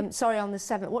you? Sorry, on the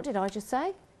 7th. What did I just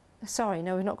say? Sorry,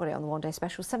 no, we've not got it on the one-day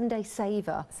special. 7-day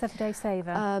saver. 7-day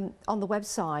saver. On the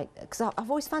website, because I've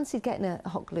always fancied getting a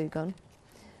hot glue gun.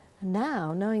 And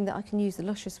now, knowing that I can use the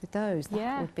luscious with those,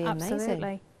 that would be amazing.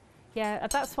 Absolutely. Yeah,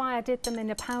 that's why I did them in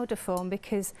a powder form,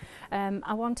 because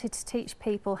I wanted to teach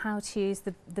people how to use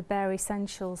the bare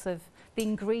essentials of the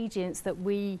ingredients that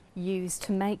we use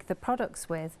to make the products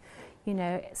with. You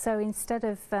know, so instead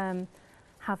of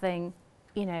having,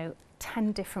 you know,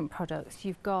 10 different products,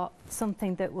 you've got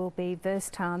something that will be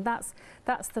versatile, and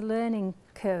that's the learning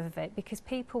curve of it, because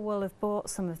people will have bought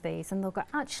some of these and they'll go,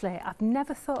 actually, I've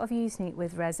never thought of using it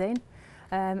with resin,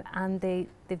 and they've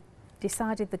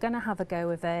decided they're going to have a go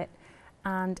with it,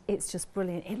 and it's just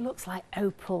brilliant. It looks like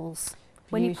opals.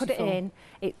 When you put it in,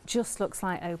 it just looks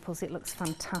like opals. It looks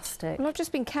fantastic. Well, I've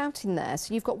just been counting there.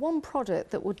 So you've got one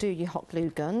product that will do your hot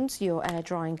glue guns, your air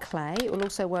drying clay. It will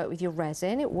also work with your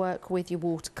resin. It will work with your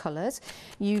watercolours.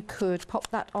 You could pop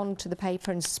that onto the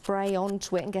paper and spray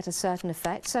onto it and get a certain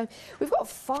effect. So we've got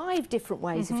 5 different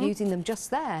ways of using them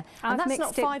just there. And that's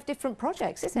not 5 different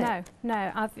projects, is it? No,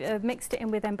 no. I've mixed it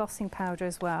in with embossing powder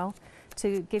as well,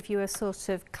 to give you a sort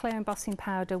of clear embossing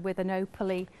powder with an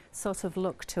opaly sort of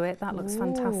look to it. That looks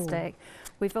fantastic.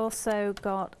 We've also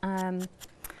got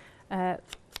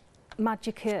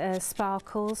magic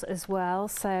sparkles as well,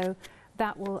 so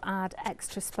that will add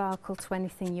extra sparkle to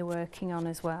anything you're working on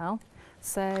as well.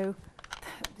 So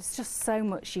there's just so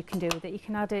much you can do with it. You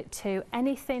can add it to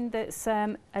anything that's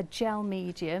a gel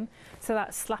medium, so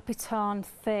that's slap it on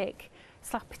thick,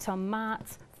 slap it on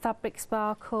matte, fabric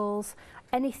sparkles,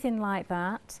 anything like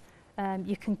that.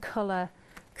 You can colour,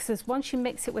 because once you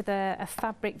mix it with a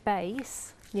fabric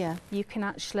base, you can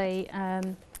actually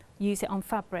use it on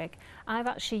fabric. I've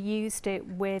actually used it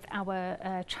with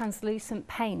our translucent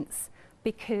paints,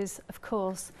 because of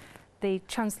course the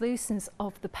translucence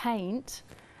of the paint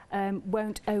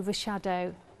won't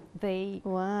overshadow the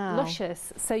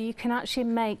luscious, so you can actually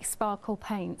make sparkle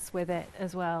paints with it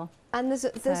as well. And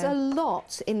there's a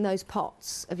lot in those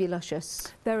pots of your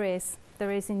luscious. There is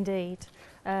indeed.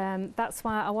 That's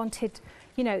why I wanted,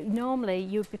 you know, normally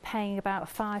you'd be paying about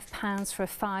 £5 for a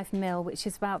 5mm, which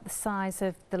is about the size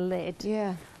of the lid.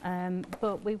 Yeah.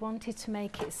 But we wanted to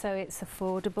make it so it's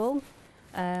affordable,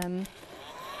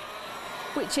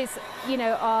 which is, you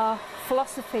know, our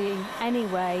philosophy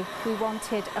anyway. We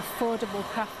wanted affordable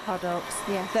craft products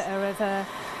that are of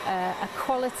a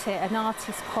quality, an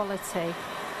artist quality.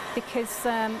 Because,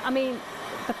 I mean,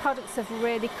 the products have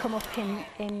really come up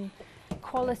in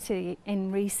quality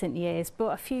in recent years, but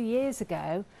a few years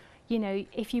ago, you know,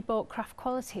 if you bought craft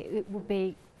quality, it would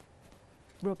be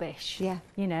rubbish,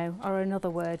 you know, or another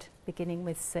word beginning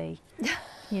with C,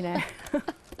 you know.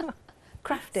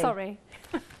 Crafty. Sorry.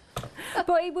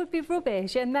 But it would be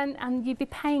rubbish, and you'd be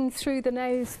paying through the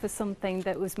nose for something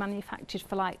that was manufactured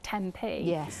for like 10p.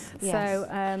 Yes.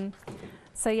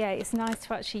 So yeah, it's nice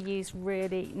to actually use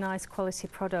really nice quality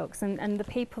products, and the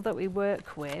people that we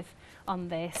work with on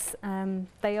this,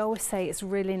 they always say it's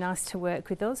really nice to work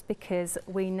with us, because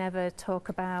we never talk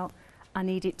about, I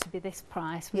need it to be this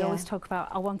price. We always talk about,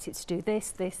 I want it to do this,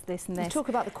 this, this and this. You talk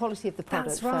about the quality of the product.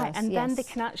 That's right, first, and then they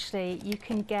can actually, you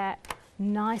can get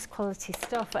nice quality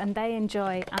stuff, and they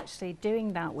enjoy actually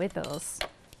doing that with us.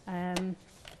 You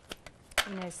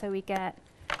know, so we get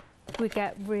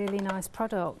really nice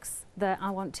products that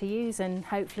I want to use, and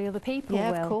hopefully other people will.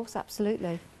 Yeah, of course,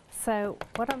 absolutely. So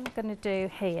what I'm going to do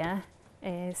here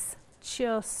is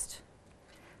just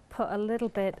put a little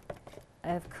bit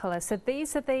of colour. So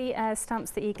these are the stamps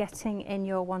that you're getting in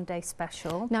your one-day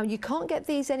special. Now, you can't get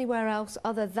these anywhere else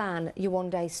other than your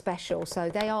one-day special, so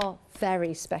they are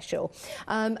very special.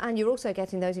 And you're also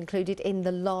getting those included in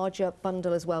the larger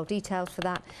bundle as well. Details for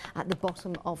that at the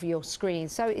bottom of your screen.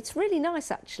 So it's really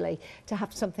nice, actually, to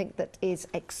have something that is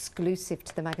exclusive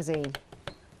to the magazine.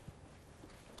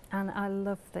 And I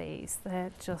love these.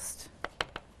 They're just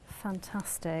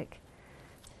fantastic.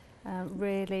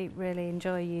 Really, really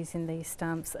enjoy using these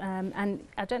stamps. And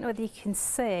I don't know whether you can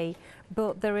see,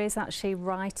 but there is actually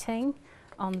writing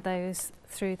on those,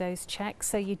 through those checks,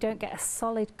 so you don't get a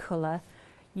solid colour.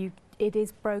 It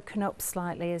is broken up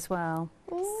slightly as well.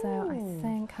 Ooh. So I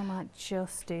think I might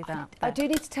just do that. I do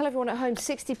need to tell everyone at home,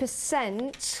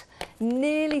 60%,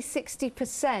 nearly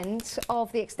 60%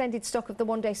 of the extended stock of the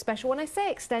one-day special. When I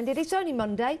say extended, it's only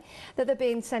Monday that they're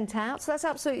being sent out, so that's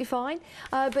absolutely fine.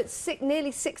 But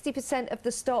nearly 60% of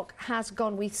the stock has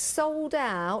gone. We sold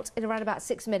out in around about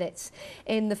 6 minutes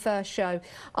in the first show.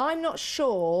 I'm not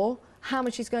sure how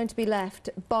much is going to be left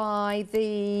by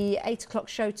the 8 o'clock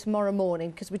show tomorrow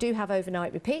morning, because we do have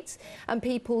overnight repeats and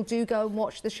people do go and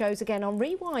watch the shows again on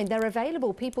Rewind. They're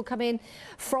available. People come in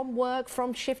from work,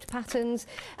 from shift patterns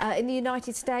in the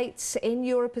United States, in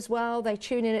Europe as well. They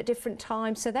tune in at different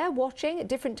times, so they're watching at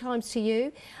different times to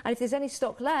you, and if there's any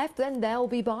stock left then they'll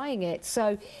be buying it.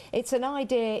 So it's an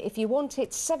idea. If you want it,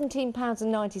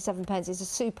 £17.97 is a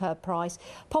superb price.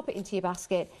 Pop it into your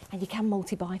basket and you can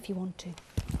multi-buy if you want to.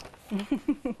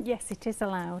 Yes, it is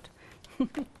allowed.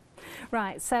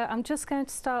 Right, so I'm just going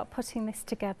to start putting this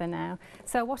together now.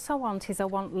 So what I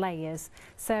want layers.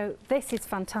 So this is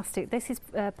fantastic. This is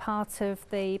part of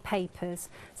the papers.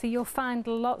 So you'll find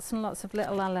lots and lots of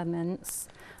little elements.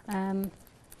 Do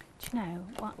you know,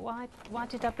 why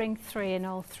did I bring 3 and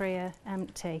all 3 are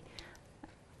empty?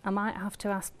 I might have to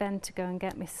ask Ben to go and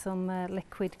get me some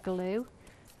liquid glue.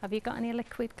 Have you got any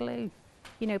liquid glue?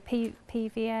 You know,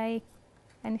 PVA?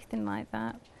 Anything like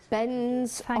that?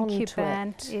 Ben's Thank you,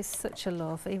 Ben. it. He's such a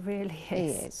love. He really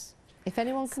is. He is. If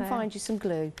anyone can find you some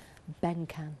glue, Ben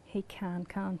can. He can,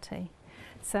 can't he?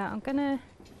 So I'm going to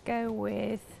go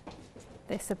with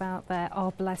this about there.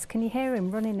 Oh, bless. Can you hear him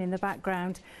running in the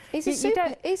background? He's a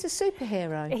superhero.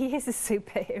 He is a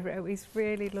superhero. He's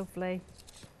really lovely.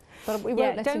 But we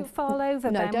won't let him... don't fall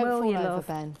over, Ben, no, don't will fall you, over, love?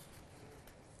 Ben.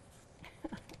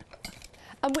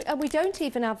 And we don't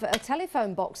even have a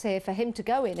telephone box here for him to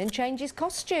go in and change his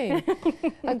costume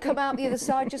and come out the other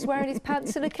side just wearing his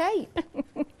pants and a cape.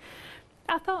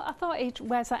 I thought he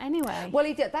wears that anyway.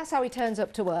 Well, that's how he turns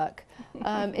up to work,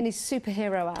 in his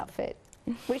superhero outfit,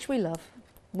 which we love.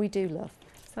 We do love.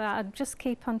 So I'll just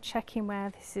keep on checking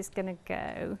where this is going to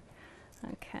go.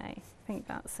 Okay, I think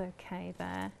that's okay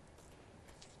there.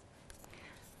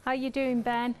 How you doing,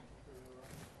 Ben?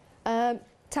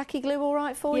 Tacky glue all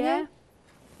right for Yeah. you?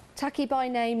 Tacky by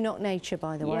name, not nature,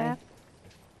 by the way.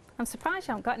 I'm surprised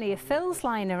you haven't got any of Phil's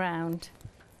lying around.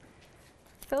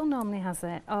 Phil normally has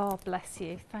it. Oh, bless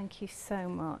you. Thank you so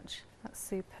much. That's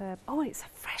superb. Oh, it's a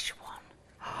fresh one.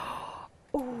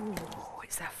 Oh,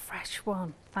 it's a fresh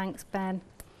one. Thanks, Ben.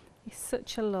 You're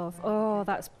such a love. Oh,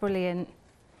 that's brilliant.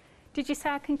 Did you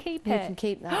say I can keep it? You can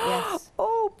keep that, yes.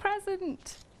 Oh,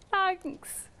 present.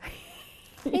 Thanks.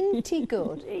 Isn't he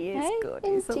good? He is good.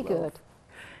 He's a Isn't he love. good?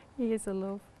 He is a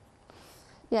love.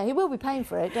 Yeah, he will be paying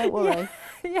for it, don't worry.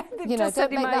 Yeah, You know,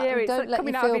 don't make that, don't let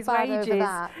me feel bad over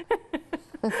that.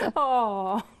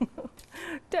 Oh,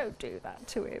 don't do that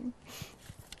to him.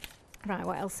 Right,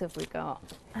 what else have we got?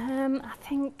 I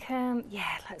think,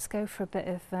 yeah, let's go for a bit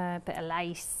of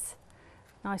lace.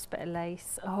 Nice bit of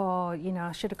lace. Oh, you know,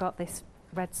 I should have got this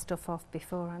red stuff off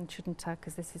beforehand, shouldn't I?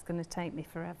 Because this is going to take me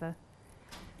forever.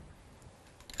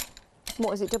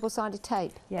 What is it, double-sided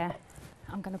tape? Yeah.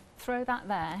 I'm going to throw that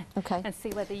there. Okay. And see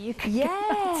whether you can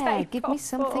give me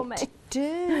something to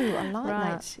do. I like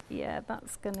that. Right, yeah,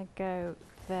 that's going to go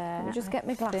there. Let me just get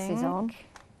my glasses on.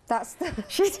 That's the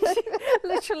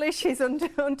literally she's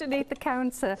underneath the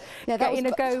counter, yeah, getting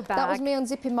a go bag. That was me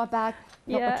unzipping my bag,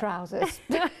 not my trousers.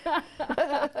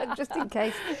 Just in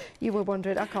case you were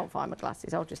wondering, I can't find my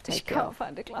glasses. I'll just take it off. She can't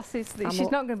find her glasses.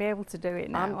 She's not going to be able to do it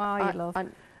now, are you, love?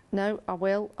 No, I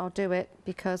will. I'll do it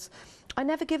because I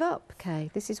never give up,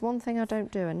 Kay. This is one thing I don't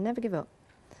do. I never give up.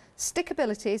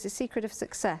 Stickability is the secret of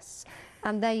success.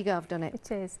 And there you go, I've done it.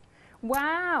 It is.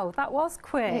 Wow, that was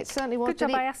quick. It certainly was. Good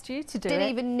job I asked you to do it. Didn't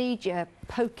even need your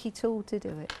pokey tool to do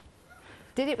it.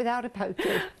 Did it without a pokey.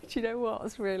 Do you know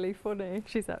what's really funny?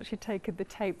 She's actually taken the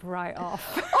tape right off.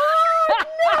 Oh,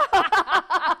 no!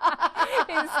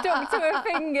 It's stuck to her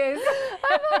fingers.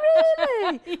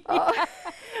 Oh, really? Yeah.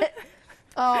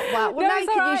 Oh, wow. Well, No, now you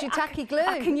it's can all use right. your tacky glue.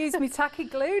 I can use my tacky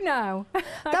glue now.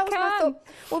 That was my thought.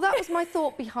 Well, that was my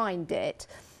thought behind it.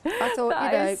 I thought,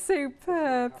 That is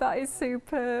superb. That is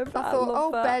superb. I thought,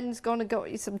 love that. Ben's gone and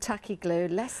got you some tacky glue.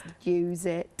 Let's use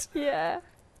it. Yeah.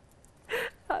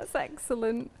 That's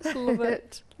excellent. Love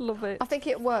it. Love it. I think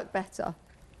it'll work better.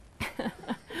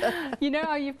 You know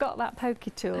how you've got that pokey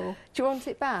tool? Do you want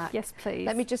it back? Yes, please.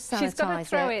 Let me just sanitize it. She's going to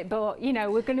throw it, but, you know,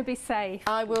 we're going to be safe.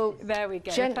 I will There we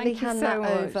go. gently Thank you hand so that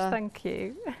much. over. Thank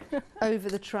you. over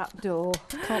the trap door.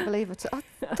 Can't believe it. I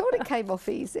thought it came off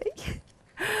easy.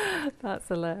 That's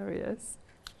hilarious.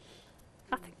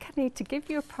 I think I need to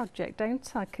give you a project,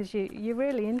 don't I? Because you're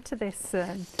really into this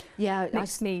Yeah,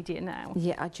 mixed media now.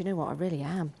 Yeah, do you know what? I really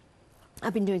am.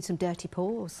 I've been doing some dirty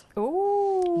paws.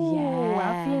 Oh, yeah.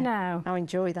 have you now? I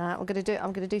enjoy that. I'm going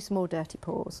to do some more dirty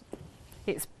paws.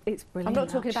 It's brilliant. I'm not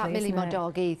talking about actually, Millie, isn't my it?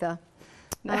 dog, either.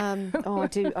 Oh, I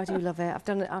do love it.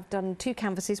 I've done 2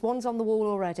 canvases. One's on the wall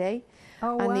already,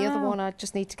 Oh, and the other wow. one I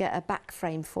just need to get a back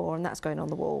frame for, and that's going on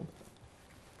the wall.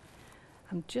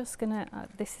 I'm just gonna,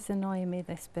 this is annoying me,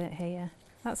 this bit here.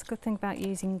 That's a good thing about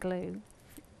using glue.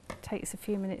 It takes a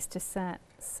few minutes to set,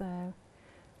 so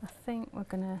I think we're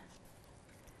gonna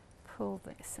pull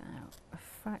this out a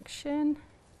fraction,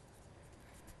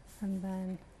 and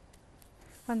then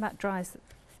when that dries,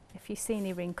 if you see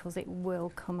any wrinkles, it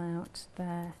will come out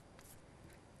there.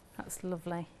 That's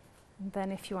lovely. And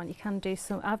then if you want, you can do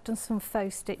some, I've done some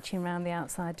faux stitching around the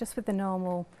outside just with the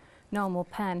normal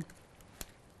pen.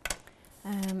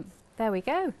 There we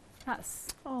go. That's,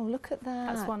 oh, look at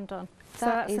that. That's one done. So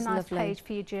That that's is a nice lovely. page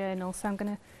for your journal. So I'm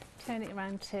going to turn it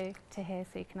around to here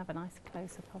so you can have a nice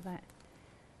close-up of it.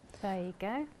 There you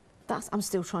go. I'm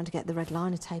still trying to get the red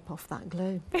liner tape off that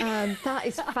glue. That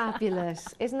is fabulous.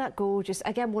 Isn't that gorgeous?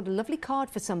 Again, what a lovely card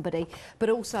for somebody, but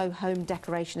also home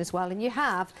decoration as well. And you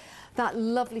have that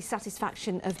lovely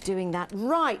satisfaction of doing that.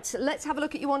 Right, let's have a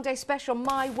look at your one-day special.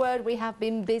 My word, we have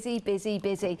been busy, busy,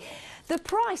 busy. The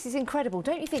price is incredible,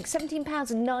 don't you think?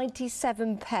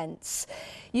 £17.97.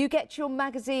 You get your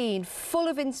magazine full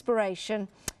of inspiration,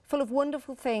 full of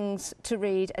wonderful things to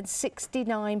read, and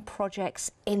 69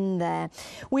 projects in there.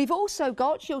 We've also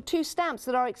got your 2 stamps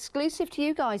that are exclusive to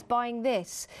you guys buying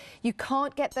this. You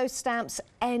can't get those stamps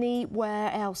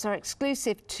anywhere else. They're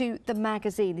exclusive to the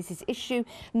magazine. This is issue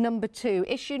number 2.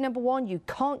 Issue number 1, you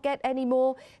can't get any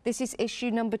more. This is issue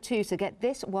number 2, so get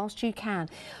this whilst you can.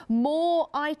 More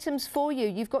items for you.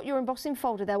 You've got your embossing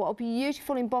folder there. What a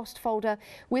beautiful embossed folder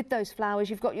with those flowers.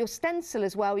 You've got your stencil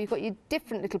as well. You've got your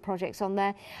different little projects on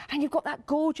there. And you've got that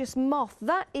gorgeous moth.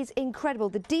 That is incredible.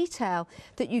 The detail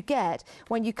that you get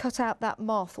when you cut out that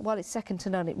moth, well, it's second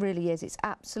to none. It really is. It's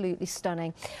absolutely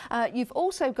stunning. You've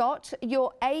also got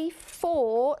your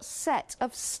A4 set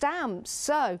of stamps.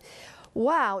 So,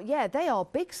 wow, yeah, they are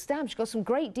big stamps. You've got some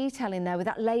great detail in there with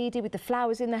that lady with the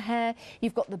flowers in the hair.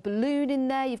 You've got the balloon in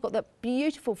there. You've got that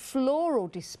beautiful floral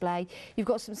display. You've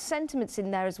got some sentiments in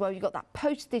there as well. You've got that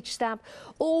postage stamp.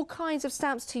 All kinds of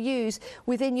stamps to use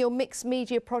within your mixed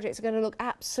media projects are going to look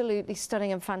absolutely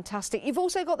stunning and fantastic. You've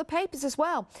also got the papers as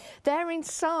well. They're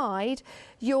inside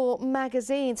your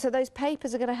magazine. So those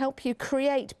papers are going to help you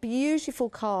create beautiful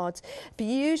cards,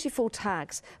 beautiful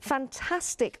tags,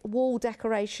 fantastic wall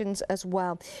decorations as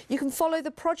well. You can follow the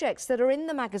projects that are in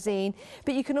the magazine,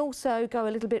 but you can also go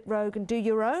a little bit rogue and do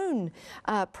your own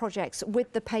projects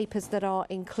with the papers that are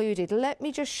included. Let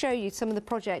me just show you some of the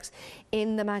projects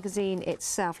in the magazine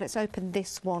itself. Let's open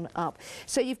this one up.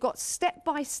 So you've got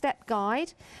step-by-step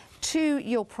guide to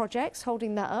your projects,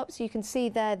 holding that up so you can see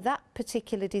there that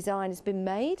particular design has been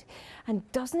made,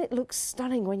 and doesn't it look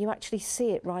stunning when you actually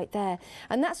see it right there?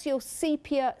 And that's your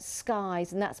Sepia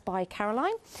Skies, and that's by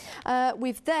Caroline.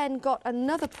 We've then got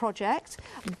another project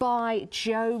by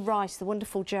Joe Rice, the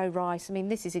wonderful Joe Rice. I mean,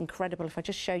 this is incredible if I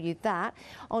just show you that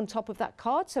on top of that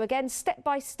card. So again, step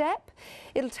by step,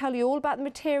 it'll tell you all about the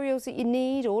materials that you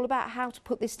need, all about how to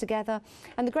put this together.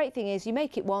 And the great thing is you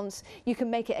make it once, you can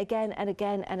make it again and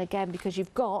again and again, because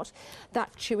you've got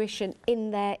that tuition in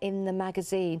there in the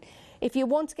magazine. If you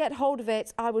want to get hold of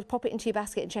it, I would pop it into your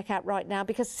basket and check out right now,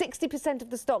 because 60%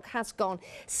 of the stock has gone.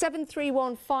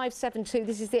 731572.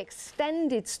 This is the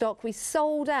extended stock. We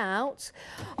sold out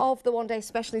of the one-day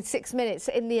special in 6 minutes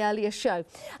in the earlier show.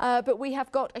 But we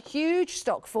have got a huge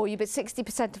stock for you, but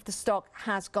 60% of the stock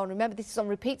has gone. Remember, this is on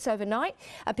repeats overnight,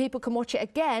 and people can watch it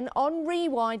again on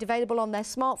rewind, available on their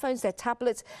smartphones, their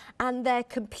tablets and their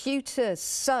computers.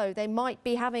 So they might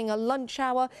be having a lunch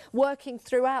hour, working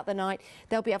throughout the night.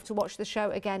 They'll be able to watch the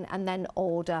show again and then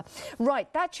order. Right,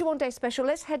 that's your one-day special.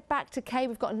 Let's head back to Kay.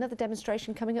 We've got another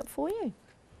demonstration coming up for you.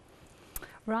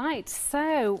 Right,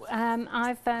 so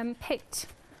I've picked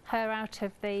her out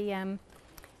of the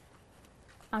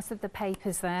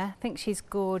papers there. I think she's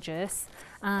gorgeous,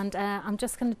 and I'm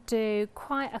just going to do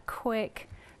quite a quick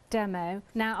demo.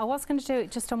 Now, I was going to do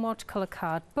it just on watercolour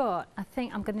card, but I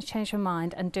think I'm going to change my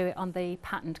mind and do it on the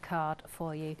patterned card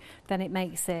for you. Then it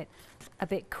makes it a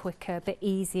bit quicker, a bit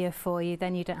easier for you,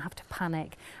 then you don't have to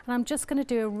panic. And I'm just going to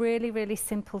do a really, really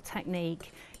simple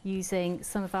technique using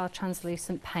some of our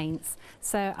translucent paints.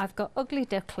 So I've got Ugly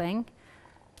Duckling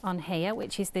on here,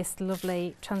 which is this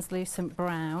lovely translucent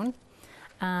brown,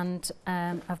 and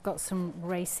I've got some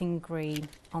Racing Green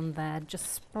on there.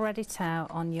 Just spread it out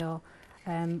on your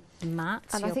mat,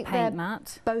 and your I think paint they're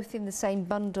mat. both in the same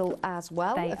bundle as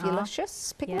well They of your are.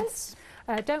 luscious pigments.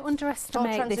 Yes. Don't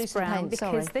underestimate this brown, paint,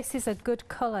 because this is a good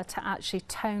colour to actually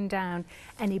tone down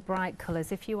any bright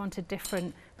colours if you want a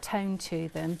different tone to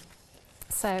them.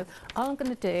 So all I'm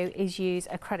going to do is use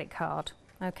a credit card,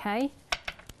 okay,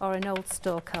 or an old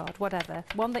store card, whatever,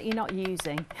 one that you're not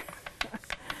using.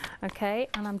 Okay,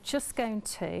 and I'm just going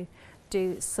to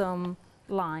do some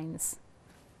lines.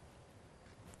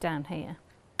 down here.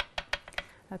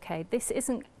 Okay, this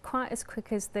isn't quite as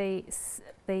quick as the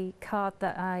card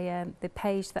that the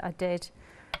page that I did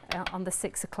on the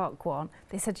 6 o'clock one.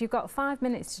 They said you've got 5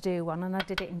 minutes to do one, and I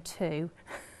did it in 2.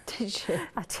 Did you?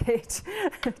 I did.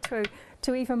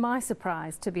 to even my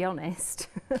surprise, to be honest.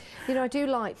 You know, I do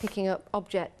like picking up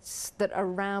objects that are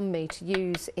around me to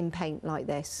use in paint like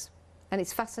this, and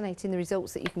it's fascinating the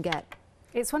results that you can get.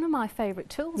 It's one of my favourite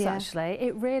tools, actually.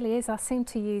 It really is. I seem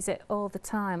to use it all the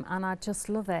time, and I just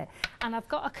love it. And I've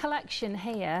got a collection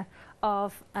here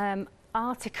of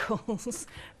articles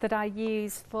that I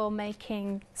use for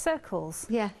making circles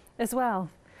as well.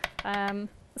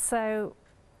 So,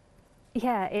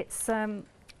 yeah,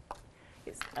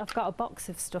 I've got a box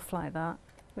of stuff like that.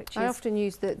 I often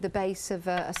use the base of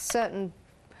a certain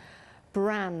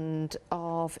brand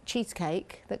of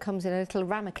cheesecake that comes in a little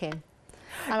ramekin.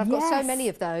 And I've got so many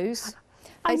of those.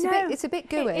 It's a bit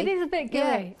gooey. It is a bit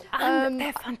gooey. Yeah. And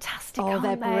they're fantastic, aren't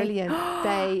they? They're brilliant.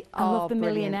 They are I love the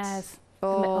brilliant. millionaires.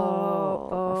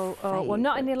 Oh, well,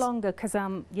 not any longer because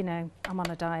I'm on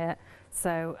a diet.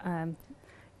 So,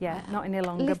 yeah, not any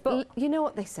longer. But you know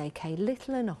what they say, Kay,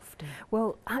 little and often.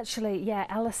 Well, actually, yeah,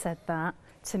 Ella said that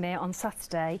to me on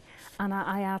Saturday, and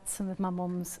I had some of my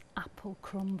mum's apple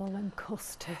crumble and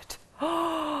custard. Okay.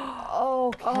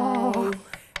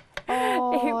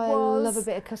 I love a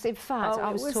bit of custard. In fact,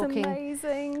 I was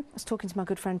talking to my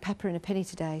good friend Pepper in a Penny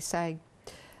today, saying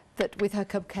that with her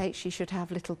cupcakes she should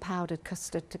have little powdered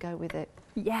custard to go with it.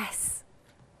 Yes.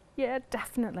 Yeah,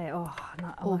 definitely. Oh,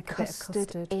 I like a bit of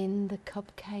custard in the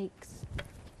cupcakes.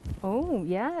 Oh,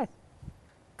 yeah.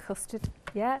 Custard,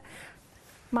 yeah.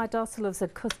 My daughter loves a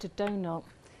custard donut.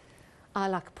 I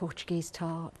like a Portuguese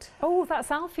tart. Oh,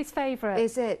 that's Alfie's favourite.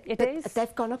 Is it? It is.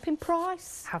 They've gone up in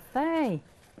price. Have they?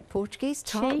 Portuguese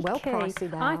tart, well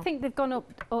pricey now. I think they've gone up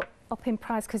in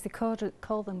price because they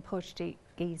call them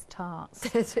Portuguese tarts.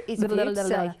 It's a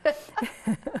say.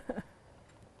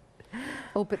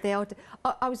 Oh, but they are.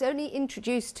 I was only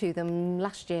introduced to them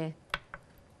last year,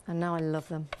 and now I love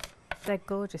them. They're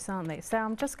gorgeous, aren't they? So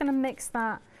I'm just going to mix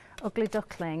that ugly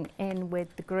duckling in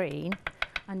with the green,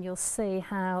 and you'll see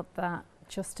how that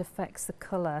just affects the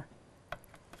colour,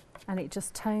 and it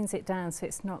just tones it down so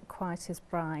it's not quite as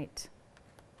bright.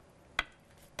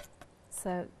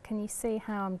 So can you see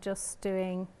how I'm just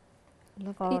doing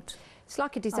odd? It's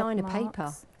like a designer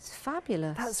paper. It's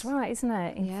fabulous. That's right, isn't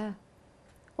it? Yeah.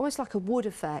 Almost like a wood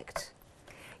effect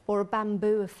or a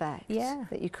bamboo effect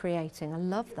that you're creating. I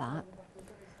love that.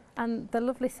 And the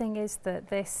lovely thing is that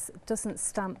this doesn't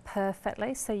stamp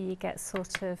perfectly, so you get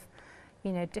sort of,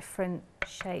 you know, different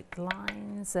shaped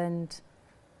lines, and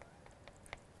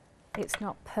it's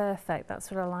not perfect. That's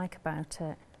what I like about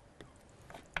it.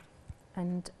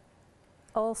 And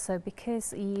also,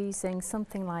 because you're using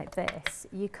something like this,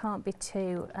 you can't be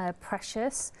too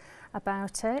precious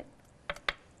about it.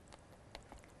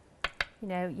 You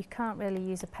know, you can't really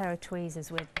use a pair of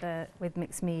tweezers with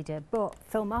mixed media, but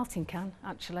Phil Martin can,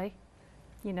 actually,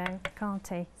 you know, can't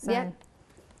he? So yeah.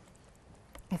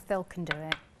 If Phil can do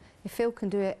it. If Phil can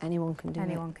do it, anyone can do it.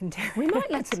 Anyone can do it. We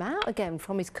might let him out again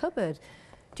from his cupboard.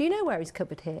 Do you know where his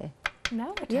cupboard here?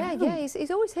 No, I don't. Yeah, he's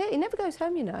always here. He never goes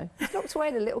home, you know. He's locked away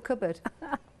in a little cupboard.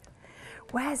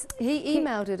 Where's he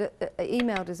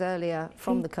emailed us earlier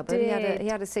from the cupboard. He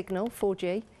had a signal,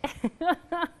 4G.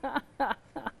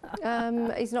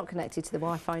 He's not connected to the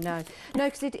Wi-Fi, no. No,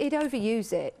 because he'd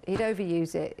overuse it. He'd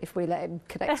overuse it if we let him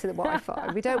connect to the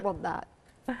Wi-Fi. We don't want that.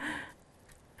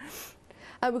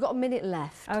 We've got a minute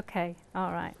left. Okay,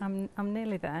 all right. I'm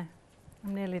nearly there.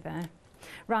 I'm nearly there.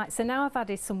 Right, so now I've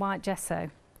added some white gesso,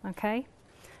 okay?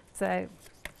 So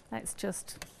let's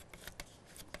just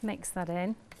mix that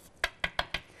in.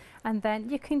 And then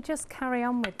you can just carry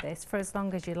on with this for as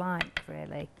long as you like,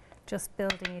 really. Just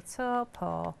building it up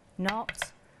or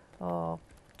not, or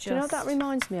just... Do you know what that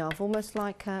reminds me of? Almost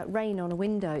like rain on a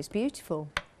window. It's beautiful.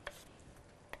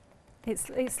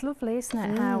 It's lovely, isn't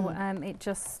it? How it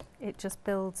just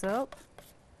builds up.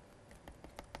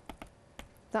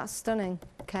 That's stunning.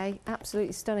 Okay,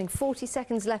 absolutely stunning. 40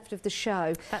 seconds left of the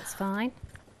show. That's fine.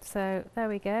 So there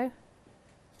we go.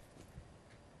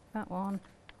 That one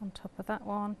on top of that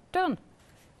one. Done.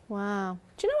 Wow.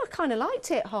 Do you know, I kind of liked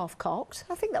it half-cocked.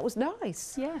 I think that was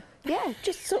nice. Yeah. Yeah,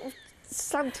 just sort of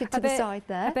slanted to the side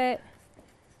there.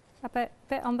 A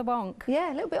bit on the wonk.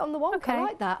 Yeah, a little bit on the wonk. Okay. I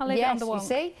like that. I'll leave it on the wonk. You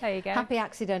see? There you go. Happy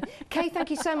accident. Kay,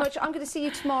 thank you so much. I'm going to see you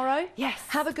tomorrow. Yes.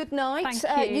 Have a good night.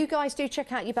 Thank you. You guys do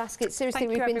check out your baskets. Seriously,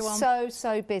 we've been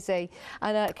so busy.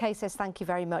 And Kay says thank you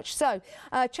very much. So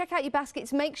check out your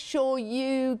baskets. Make sure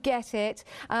you get it.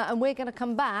 And we're going to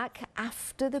come back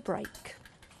after the break.